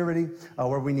insecurity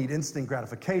where we need instant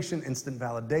gratification, instant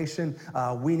validation.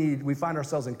 We find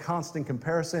ourselves in constant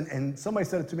comparison. And somebody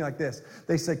said it to me like this.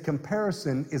 They said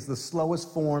comparison is the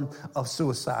slowest form of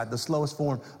suicide, the slowest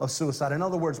form of suicide. In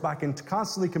other words, by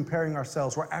constantly comparing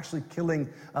ourselves, we're actually killing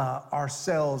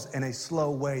ourselves in a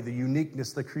slow way, the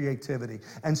uniqueness, the creativity.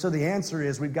 And so the answer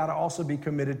is we've got to also be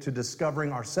committed to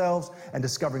discovering ourselves and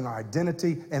discovering our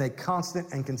identity in a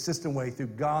constant and consistent way through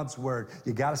God's word.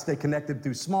 You got to stay connected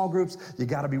through small groups. You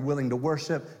got to be willing to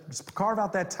worship. Just carve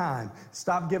out that time.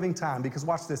 Stop giving time, because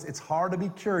watch this. It's hard to be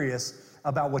curious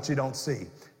about what you don't see.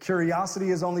 Curiosity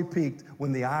is only piqued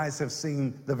when the eyes have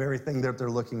seen the very thing that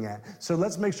they're looking at. So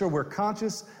let's make sure we're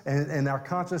conscious and are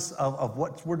conscious of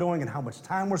what we're doing and how much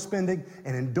time we're spending.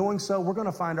 And in doing so, we're going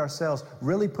to find ourselves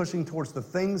really pushing towards the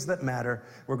things that matter.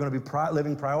 We're going to be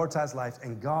living prioritized life,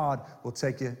 and God will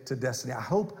take you to destiny. I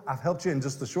hope I've helped you in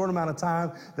just the short amount of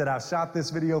time that I've shot this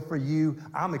video for you.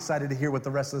 I'm excited to hear what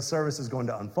the rest of the service is going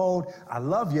to unfold. I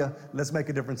love you. Let's make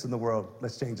a difference in the world.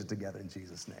 Let's change it together in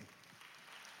Jesus' name.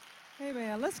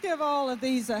 Amen. Let's give all of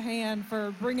these a hand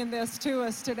for bringing this to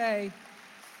us today.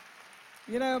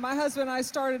 You know, my husband and I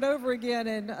started over again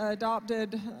and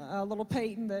adopted little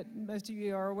Peyton that most of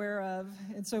you are aware of.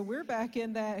 And so we're back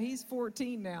in that. He's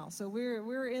 14 now. So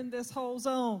we're in this whole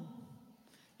zone,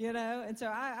 you know. And so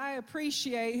I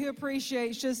appreciate, who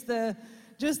appreciates just the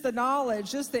knowledge,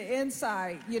 just the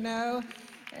insight, you know.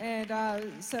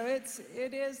 And so it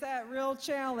is that real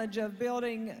challenge of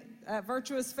building a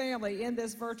virtuous family in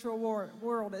this virtual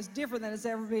world. It's different than it's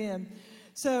ever been.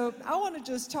 So I want to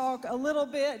just talk a little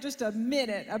bit, just a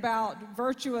minute, about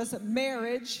virtuous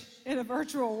marriage in a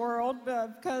virtual world,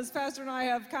 because Pastor and I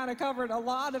have kind of covered a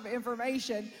lot of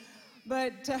information.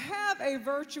 But to have a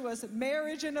virtuous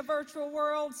marriage in a virtual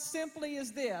world simply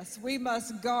is this: we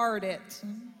must guard it.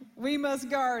 We must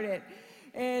guard it.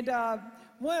 And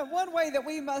one way that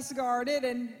we must guard it,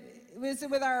 and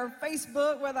with our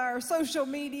Facebook, with our social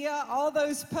media, all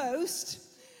those posts,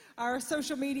 our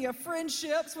social media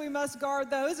friendships, we must guard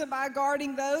those. And by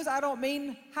guarding those, I don't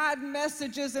mean hiding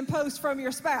messages and posts from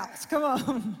your spouse. Come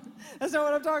on. That's not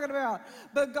what I'm talking about.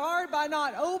 But guard by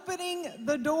not opening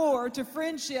the door to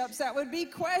friendships that would be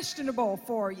questionable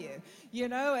for you. You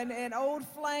know, an old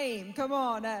flame, come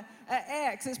on, an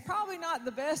ex. It's probably not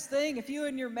the best thing if you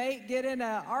and your mate get in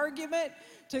an argument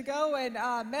to go and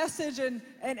message an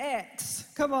ex.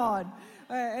 Come on.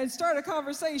 And start a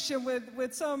conversation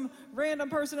with some random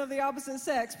person of the opposite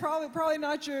sex. Probably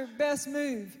not your best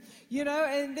move, you know.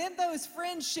 And then those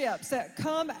friendships that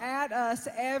come at us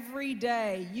every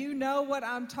day. You know what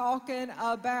I'm talking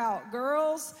about,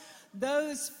 girls.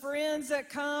 Those friends that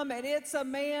come, and it's a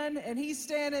man, and he's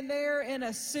standing there in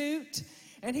a suit,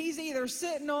 and he's either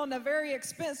sitting on a very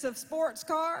expensive sports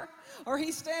car, or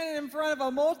he's standing in front of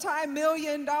a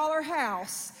multi-million-dollar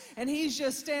house, and he's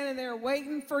just standing there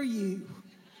waiting for you.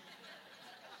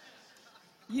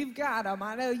 You've got them.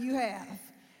 I know you have.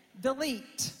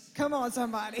 Delete. Come on,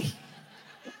 somebody.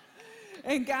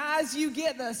 And guys, you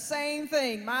get the same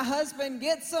thing. My husband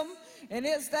gets them, and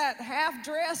it's that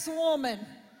half-dressed woman.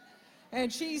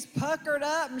 And she's puckered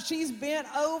up, and she's bent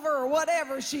over, or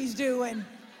whatever she's doing.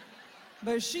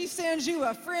 But she sends you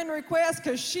a friend request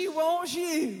because she wants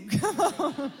you. Come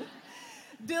on.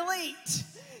 Delete.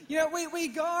 You know, we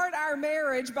guard our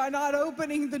marriage by not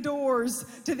opening the doors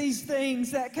to these things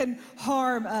that can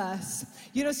harm us.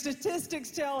 You know,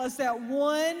 statistics tell us that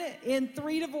 1 in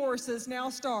 3 divorces now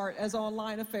start as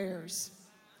online affairs.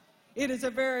 It is a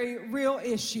very real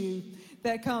issue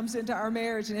that comes into our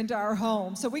marriage and into our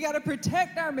home. So we got to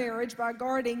protect our marriage by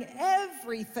guarding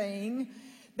everything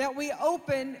that we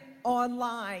open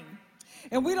online.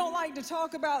 And we don't like to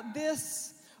talk about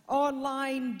this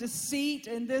online deceit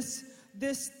and this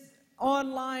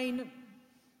online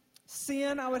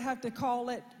sin, I would have to call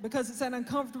it, because it's an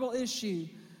uncomfortable issue.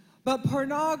 But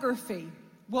pornography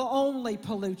will only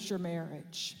pollute your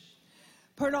marriage.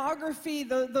 Pornography,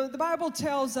 the Bible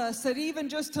tells us that even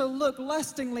just to look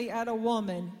lustingly at a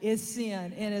woman is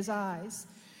sin in his eyes.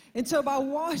 And so by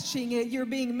watching it, you're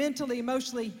being mentally,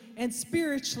 emotionally, and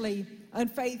spiritually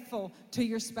unfaithful to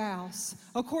your spouse,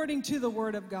 according to the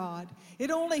Word of God.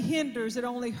 It only hinders, it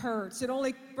only hurts, it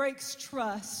only breaks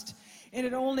trust, and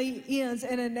it only ends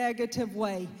in a negative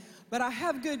way. But I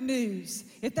have good news.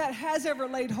 If that has ever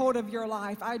laid hold of your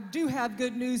life, I do have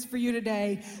good news for you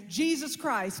today. Jesus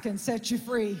Christ can set you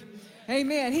free.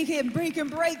 Amen. He can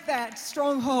break that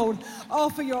stronghold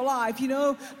off of your life,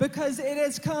 because it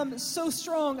has come so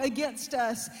strong against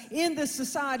us in this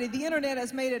society. The internet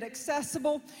has made it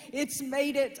accessible, it's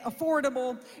made it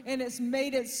affordable, and it's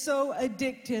made it so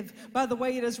addictive by the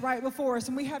way it is right before us.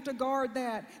 And we have to guard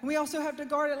that. And we also have to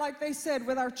guard it, like they said,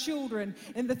 with our children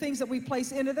and the things that we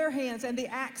place into their hands and the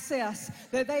access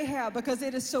that they have, because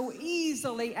it is so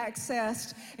easily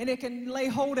accessed and it can lay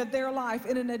hold of their life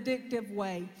in an addictive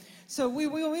way. So we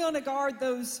want to guard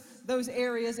those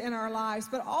areas in our lives,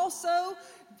 but also,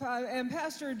 and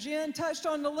Pastor Jen touched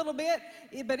on it a little bit,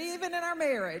 but even in our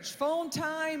marriage, phone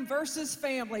time versus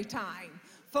family time,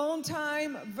 phone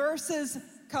time versus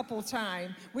couple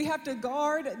time. We have to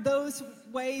guard those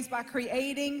ways by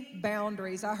creating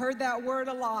boundaries. I heard that word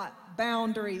a lot,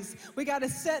 boundaries. We got to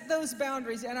set those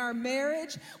boundaries in our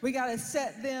marriage. We got to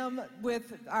set them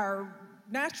with our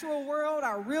natural world,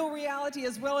 our real reality,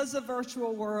 as well as the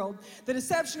virtual world. The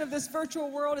deception of this virtual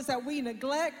world is that we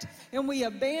neglect and we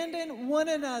abandon one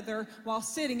another while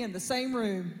sitting in the same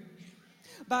room,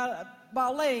 by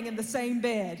laying in the same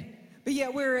bed. But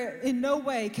yet we're in no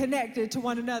way connected to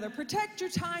one another. Protect your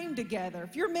time together.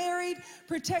 If you're married,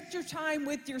 protect your time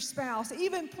with your spouse.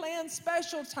 Even plan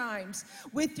special times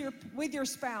with your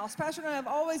spouse. Pastor and I have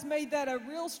always made that a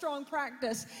real strong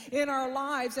practice in our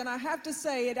lives. And I have to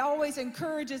say, it always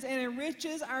encourages and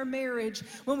enriches our marriage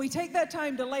when we take that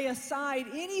time to lay aside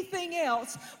anything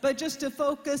else but just to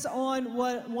focus on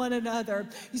one another.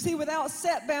 You see, without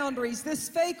set boundaries, this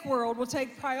fake world will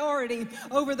take priority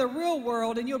over the real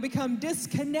world, and you'll become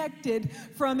disconnected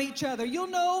from each other. You'll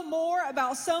know more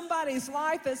about somebody's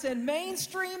life that's in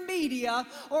mainstream media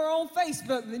or on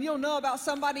Facebook than you'll know about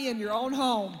somebody in your own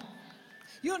home.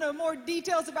 You'll know more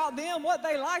details about them, what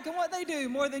they like and what they do,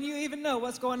 more than you even know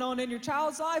what's going on in your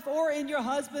child's life or in your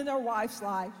husband or wife's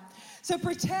life. So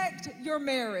protect your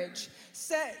marriage.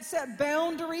 Set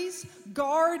boundaries,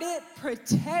 guard it,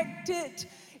 protect it.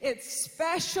 It's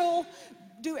special.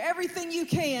 Do everything you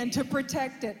can to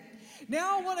protect it.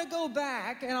 Now I want to go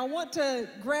back and I want to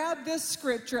grab this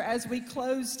scripture as we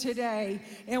close today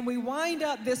and we wind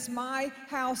up this My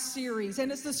House series. And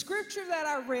it's the scripture that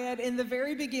I read in the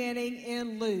very beginning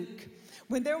in Luke,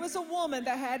 when there was a woman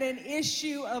that had an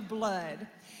issue of blood.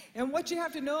 And what you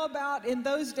have to know about in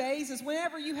those days is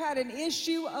whenever you had an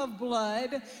issue of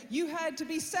blood, you had to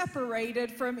be separated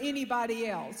from anybody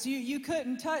else. You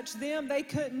couldn't touch them, they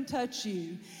couldn't touch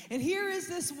you. And here is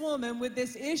this woman with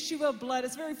this issue of blood.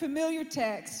 It's a very familiar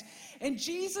text. And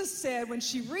Jesus said, when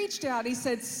she reached out, he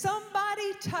said,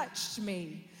 "Somebody touched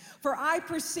me, for I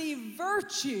perceive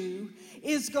virtue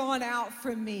is gone out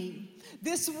from me."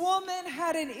 This woman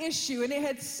had an issue, and it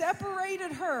had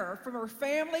separated her from her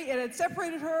family. It had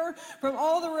separated her from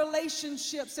all the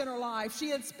relationships in her life. She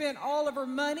had spent all of her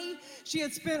money. She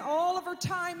had spent all of her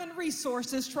time and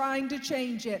resources trying to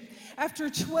change it. After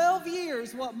 12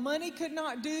 years, what money could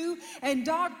not do and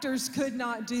doctors could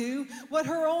not do, what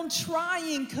her own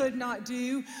trying could not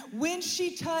do, when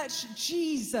she touched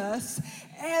Jesus,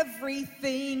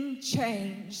 everything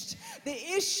changed. The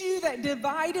issue that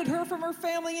divided her from her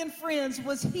family and friends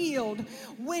was healed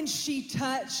when she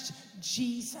touched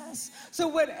Jesus. So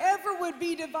whatever would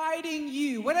be dividing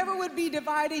you, whatever would be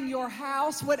dividing your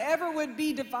house, whatever would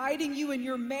be dividing you in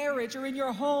your marriage or in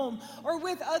your home or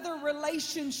with other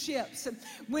relationships,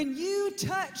 when you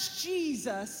touch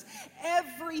Jesus,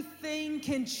 everything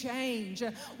can change.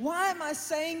 Why am I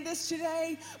saying this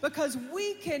today? Because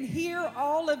we can hear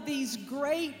all of these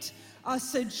great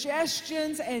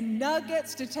suggestions and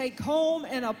nuggets to take home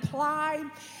and apply.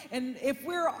 And if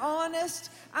we're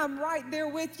honest, I'm right there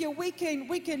with you. We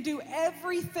can do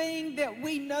everything that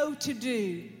we know to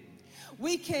do.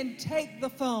 We can take the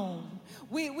phone.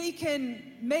 We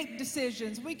can make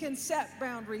decisions. We can set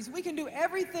boundaries. We can do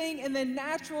everything in the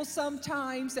natural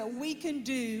sometimes that we can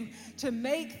do to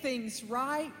make things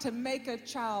right, to make a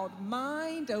child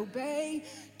mind, obey,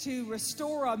 to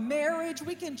restore a marriage.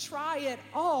 We can try it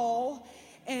all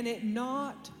and it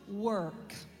not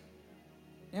work.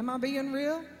 Am I being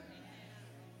real?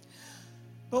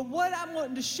 But what I'm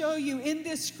wanting to show you in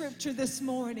this scripture this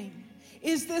morning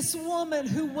is this woman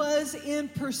who was in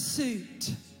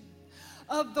pursuit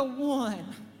of the one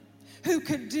who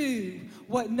could do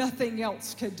what nothing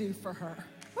else could do for her.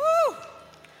 Woo!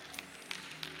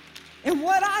 And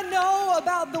what I know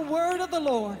about the word of the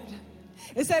Lord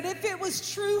is that if it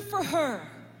was true for her,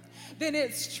 then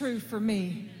it's true for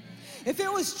me. If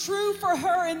it was true for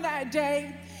her in that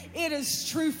day, it is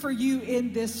true for you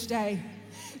in this day.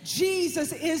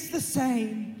 Jesus is the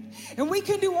same. And we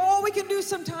can do all we can do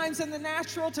sometimes in the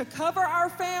natural to cover our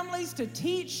families, to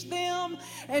teach them,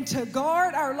 and to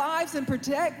guard our lives and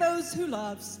protect those who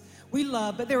we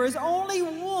love. But there is only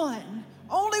one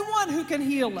who can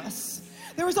heal us.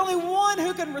 There is only one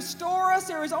who can restore us.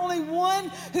 There is only one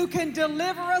who can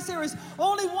deliver us. There is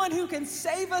only one who can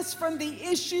save us from the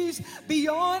issues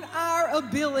beyond our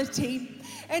ability.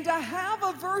 And to have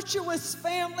a virtuous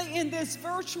family in this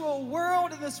virtual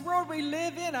world, in this world we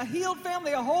live in, a healed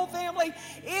family, a whole family,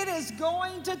 it is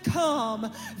going to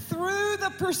come through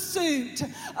the pursuit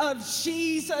of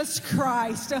Jesus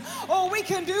Christ. Oh, we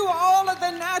can do all of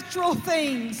the natural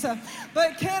things,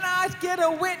 but can I get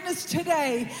a witness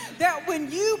today that when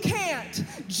you can't,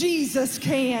 Jesus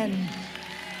can?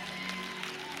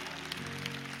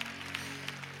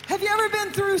 Have you ever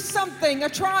been through something, a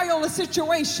trial, a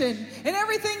situation, and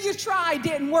everything you tried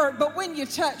didn't work, but when you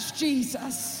touched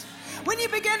Jesus, when you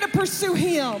began to pursue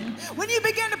Him, when you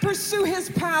began to pursue His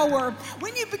power,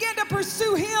 when you began to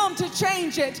pursue Him to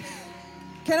change it,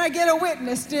 can I get a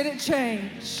witness? Did it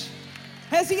change?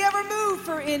 Has He ever moved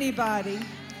for anybody?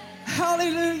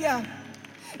 Hallelujah.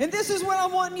 And this is what I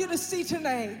want you to see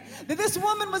today. That this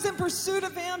woman was in pursuit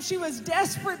of Him. She was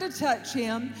desperate to touch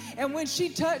Him. And when she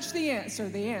touched the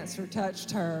answer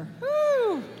touched her.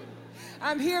 Woo!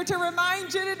 I'm here to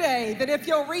remind you today that if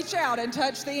you'll reach out and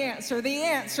touch the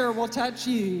answer will touch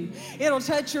you. It'll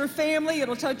touch your family.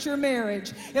 It'll touch your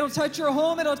marriage. It'll touch your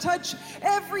home. It'll touch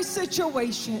every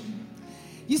situation.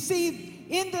 You see,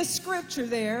 in this scripture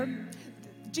there,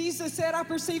 Jesus said, I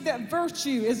perceive that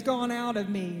virtue is gone out of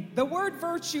me. The word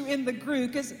virtue in the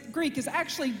Greek is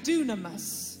actually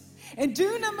dunamis. And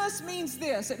dunamis means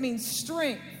this. It means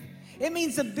strength. It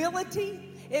means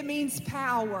ability. It means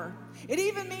power. It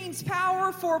even means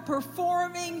power for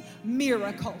performing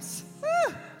miracles.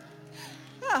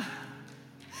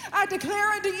 I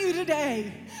declare unto you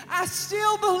today, I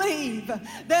still believe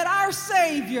that our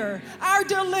Savior, our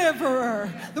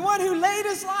deliverer, the one who laid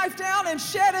His life down and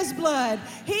shed His blood,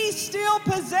 He still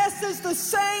possesses the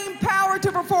same power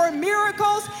to perform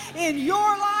miracles in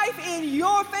your life, in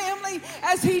your family,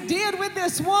 as He did with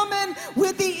this woman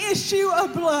with the issue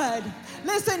of blood.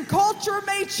 Listen, culture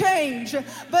may change,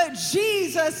 but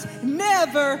Jesus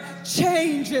never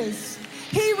changes.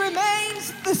 He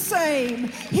remains the same.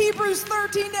 Hebrews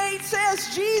 13:8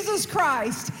 says Jesus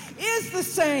Christ is the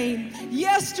same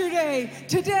yesterday,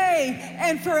 today,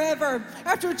 and forever.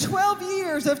 After 12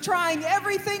 years of trying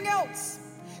everything else,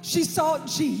 she sought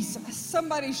Jesus.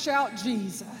 Somebody shout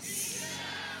Jesus.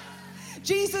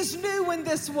 Jesus knew when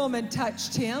this woman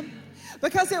touched Him,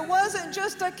 because it wasn't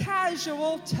just a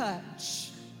casual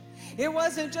touch. It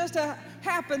wasn't just a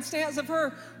happenstance of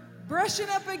her brushing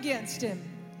up against Him.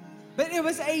 But it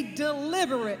was a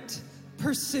deliberate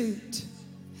pursuit.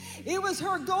 It was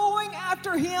her going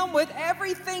after Him with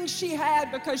everything she had,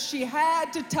 because she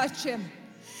had to touch Him.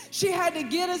 She had to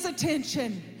get His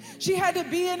attention. She had to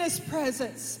be in His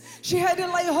presence. She had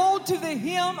to lay hold to the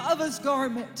hem of His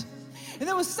garment. And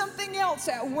there was something else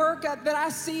at work that I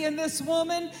see in this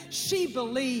woman. She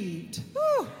believed.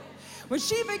 Whew. When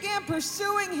she began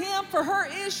pursuing Him for her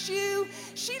issue,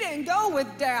 she didn't go with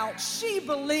doubt. She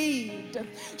believed.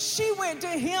 She went to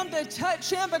Him to touch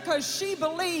Him because she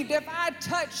believed, if I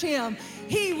touch Him,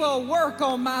 He will work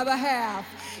on my behalf.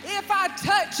 If I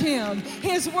touch Him,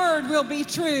 His word will be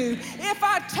true. If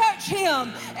I touch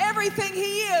Him, everything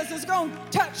He is going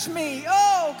to touch me.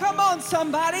 Oh, come on,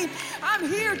 somebody. I'm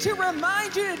here to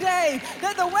remind you today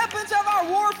that the weapons of our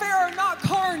warfare are not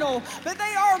carnal, but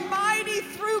they are mighty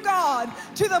through God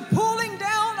to the pulling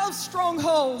down of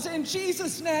strongholds in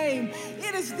Jesus' name.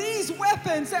 It is these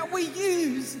weapons that we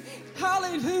use.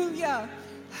 Hallelujah.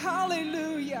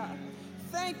 Hallelujah.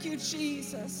 Thank you,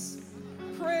 Jesus.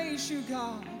 Praise you,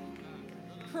 God.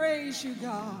 Praise you,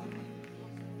 God.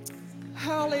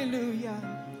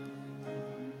 Hallelujah.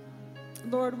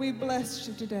 Lord, we bless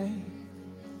you today.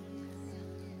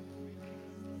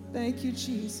 Thank you,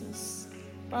 Jesus.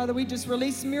 Father, we just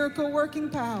release miracle working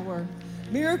power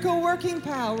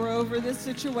over this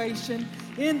situation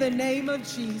in the name of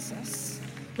Jesus.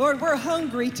 Lord, we're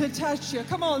hungry to touch you.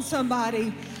 Come on,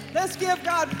 somebody. Let's give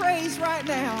God praise right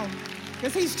now,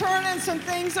 because He's turning some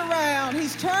things around.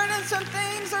 He's turning some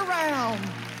things around.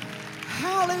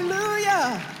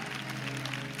 Hallelujah.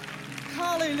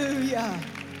 Hallelujah.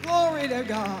 Glory to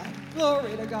God.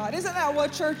 Glory to God. Isn't that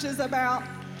what church is about?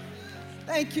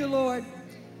 Thank you, Lord.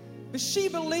 But she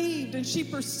believed and she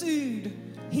pursued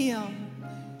Him.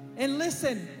 And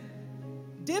listen,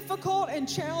 difficult and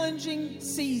challenging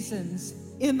seasons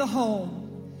in the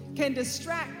home can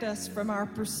distract us from our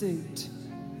pursuit.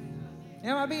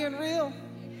 Am I being real?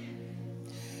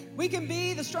 We can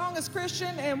be the strongest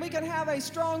Christian and we can have a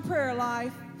strong prayer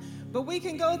life, but we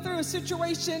can go through a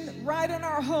situation right in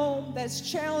our home that's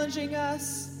challenging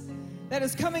us, that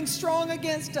is coming strong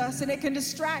against us, and it can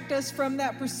distract us from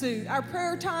that pursuit. Our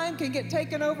prayer time can get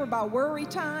taken over by worry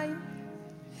time.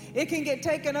 It can get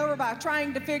taken over by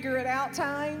trying to figure it out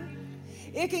time.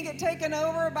 It can get taken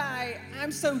over by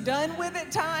I'm so done with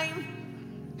it time.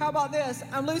 How about this?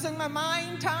 I'm losing my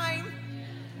mind time.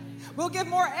 We'll give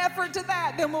more effort to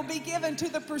that than we'll be given to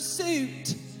the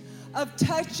pursuit of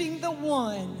touching the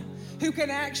one who can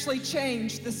actually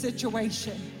change the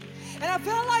situation. And I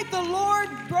feel like the Lord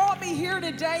brought me here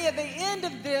today at the end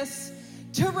of this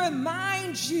to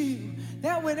remind you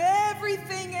that when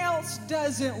everything else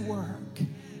doesn't work,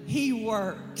 He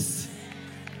works.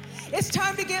 It's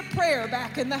time to get prayer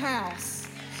back in the house.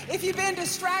 If you've been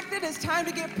distracted, it's time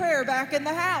to get prayer back in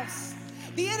the house.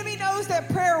 The enemy knows that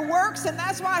prayer works, and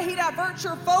that's why he diverts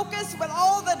your focus with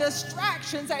all the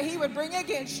distractions that he would bring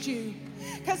against you.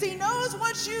 Because he knows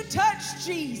once you touch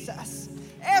Jesus,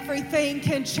 everything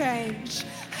can change.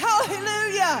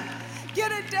 Hallelujah.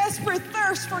 Get a desperate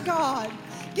thirst for God.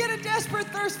 Get a desperate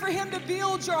thirst for Him to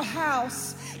build your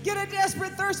house. Get a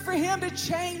desperate thirst for Him to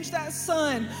change that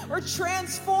son, or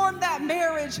transform that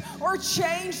marriage, or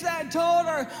change that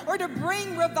daughter, or to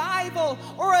bring revival,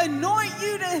 or anoint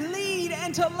you to lead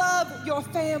and to love your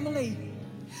family.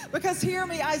 Because hear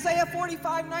me, Isaiah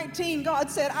 45:19,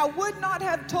 God said, I would not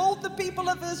have told the people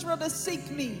of Israel to seek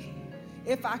me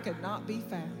if I could not be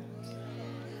found.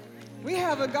 We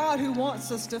have a God who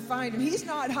wants us to find Him. He's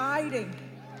not hiding.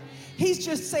 He's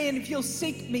just saying, if you'll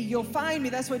seek me, you'll find me.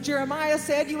 That's what Jeremiah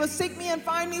said. You will seek me and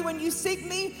find me when you seek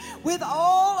me with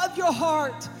all of your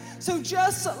heart. So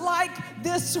just like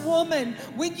this woman,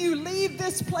 when you leave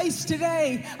this place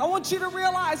today, I want you to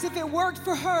realize if it worked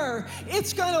for her,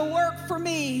 it's going to work for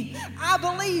me. I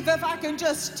believe if I can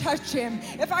just touch Him,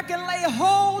 if I can lay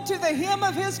hold to the hem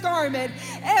of His garment,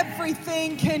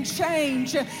 everything can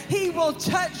change. He will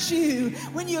touch you.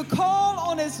 When you call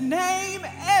on His name,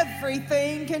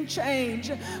 everything can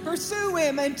change. Pursue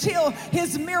Him until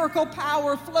His miracle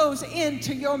power flows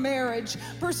into your marriage.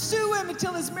 Pursue Him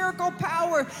until His miracle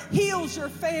power heals your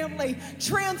family,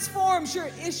 transforms your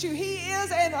issue. He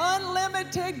is an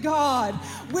unlimited God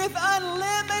with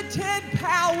unlimited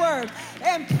power,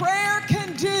 and prayer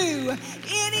can do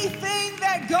anything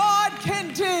that God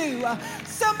can do.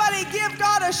 Somebody give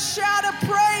God a shout of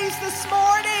praise this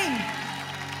morning.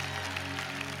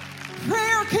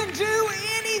 Prayer can do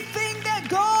anything that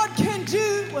God can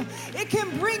do. It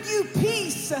can bring you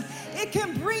peace. It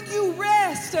can bring you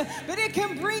rest. But it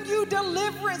can bring you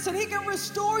deliverance. And He can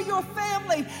restore your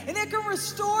family. And it can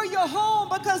restore your home,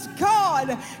 because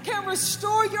God can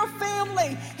restore your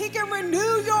family. He can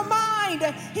renew your mind.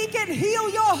 He can heal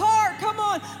your heart. Come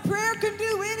on. Prayer can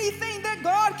do anything that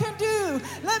God can do.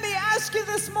 Let me ask you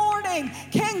this morning,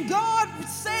 can God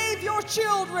save your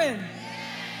children?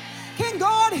 Can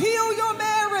God heal your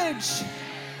marriage?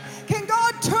 Can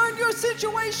God turn your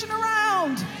situation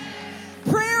around?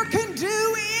 Prayer can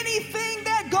do anything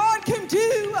that God can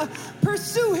do.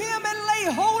 Pursue Him and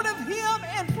lay hold of Him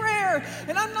in prayer.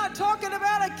 And I'm not talking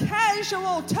about a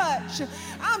casual touch.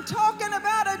 I'm talking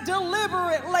about a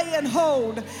deliberate laying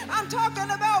hold. I'm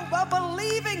talking about a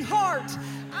believing heart.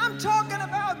 I'm talking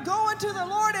about going to the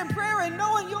Lord in prayer and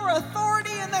knowing your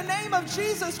authority in the name of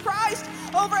Jesus Christ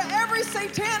over every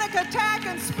satanic attack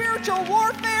and spiritual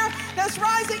warfare that's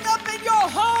rising up in your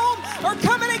home or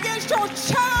coming against your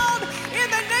child. In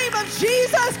the name of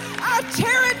Jesus, I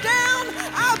tear it down.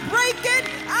 I break it.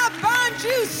 I bind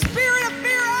you, spirit of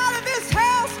fear, out of this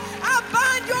house. I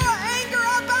bind your anger.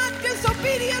 I bind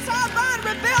disobedience. I bind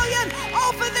rebellion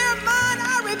off of their mind.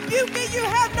 I rebuke it. You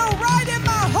have no right in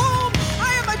my home.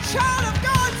 A child of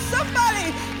God.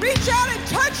 Somebody reach out and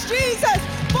touch Jesus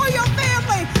for your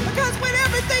family, because when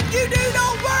everything you do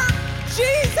don't work,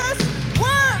 Jesus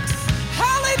works.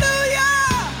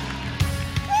 Hallelujah.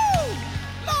 Woo.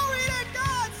 Glory to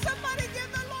God. Somebody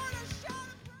give the Lord a shout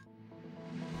of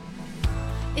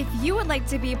praise. If you would like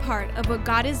to be a part of what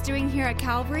God is doing here at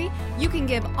Calvary, you can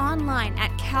give online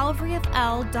at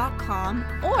calvaryofl.com,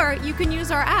 or you can use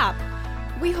our app.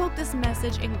 We hope this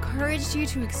message encouraged you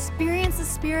to experience the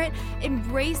Spirit,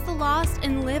 embrace the lost,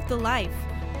 and live the life.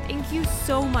 Thank you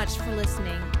so much for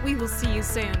listening. We will see you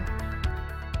soon.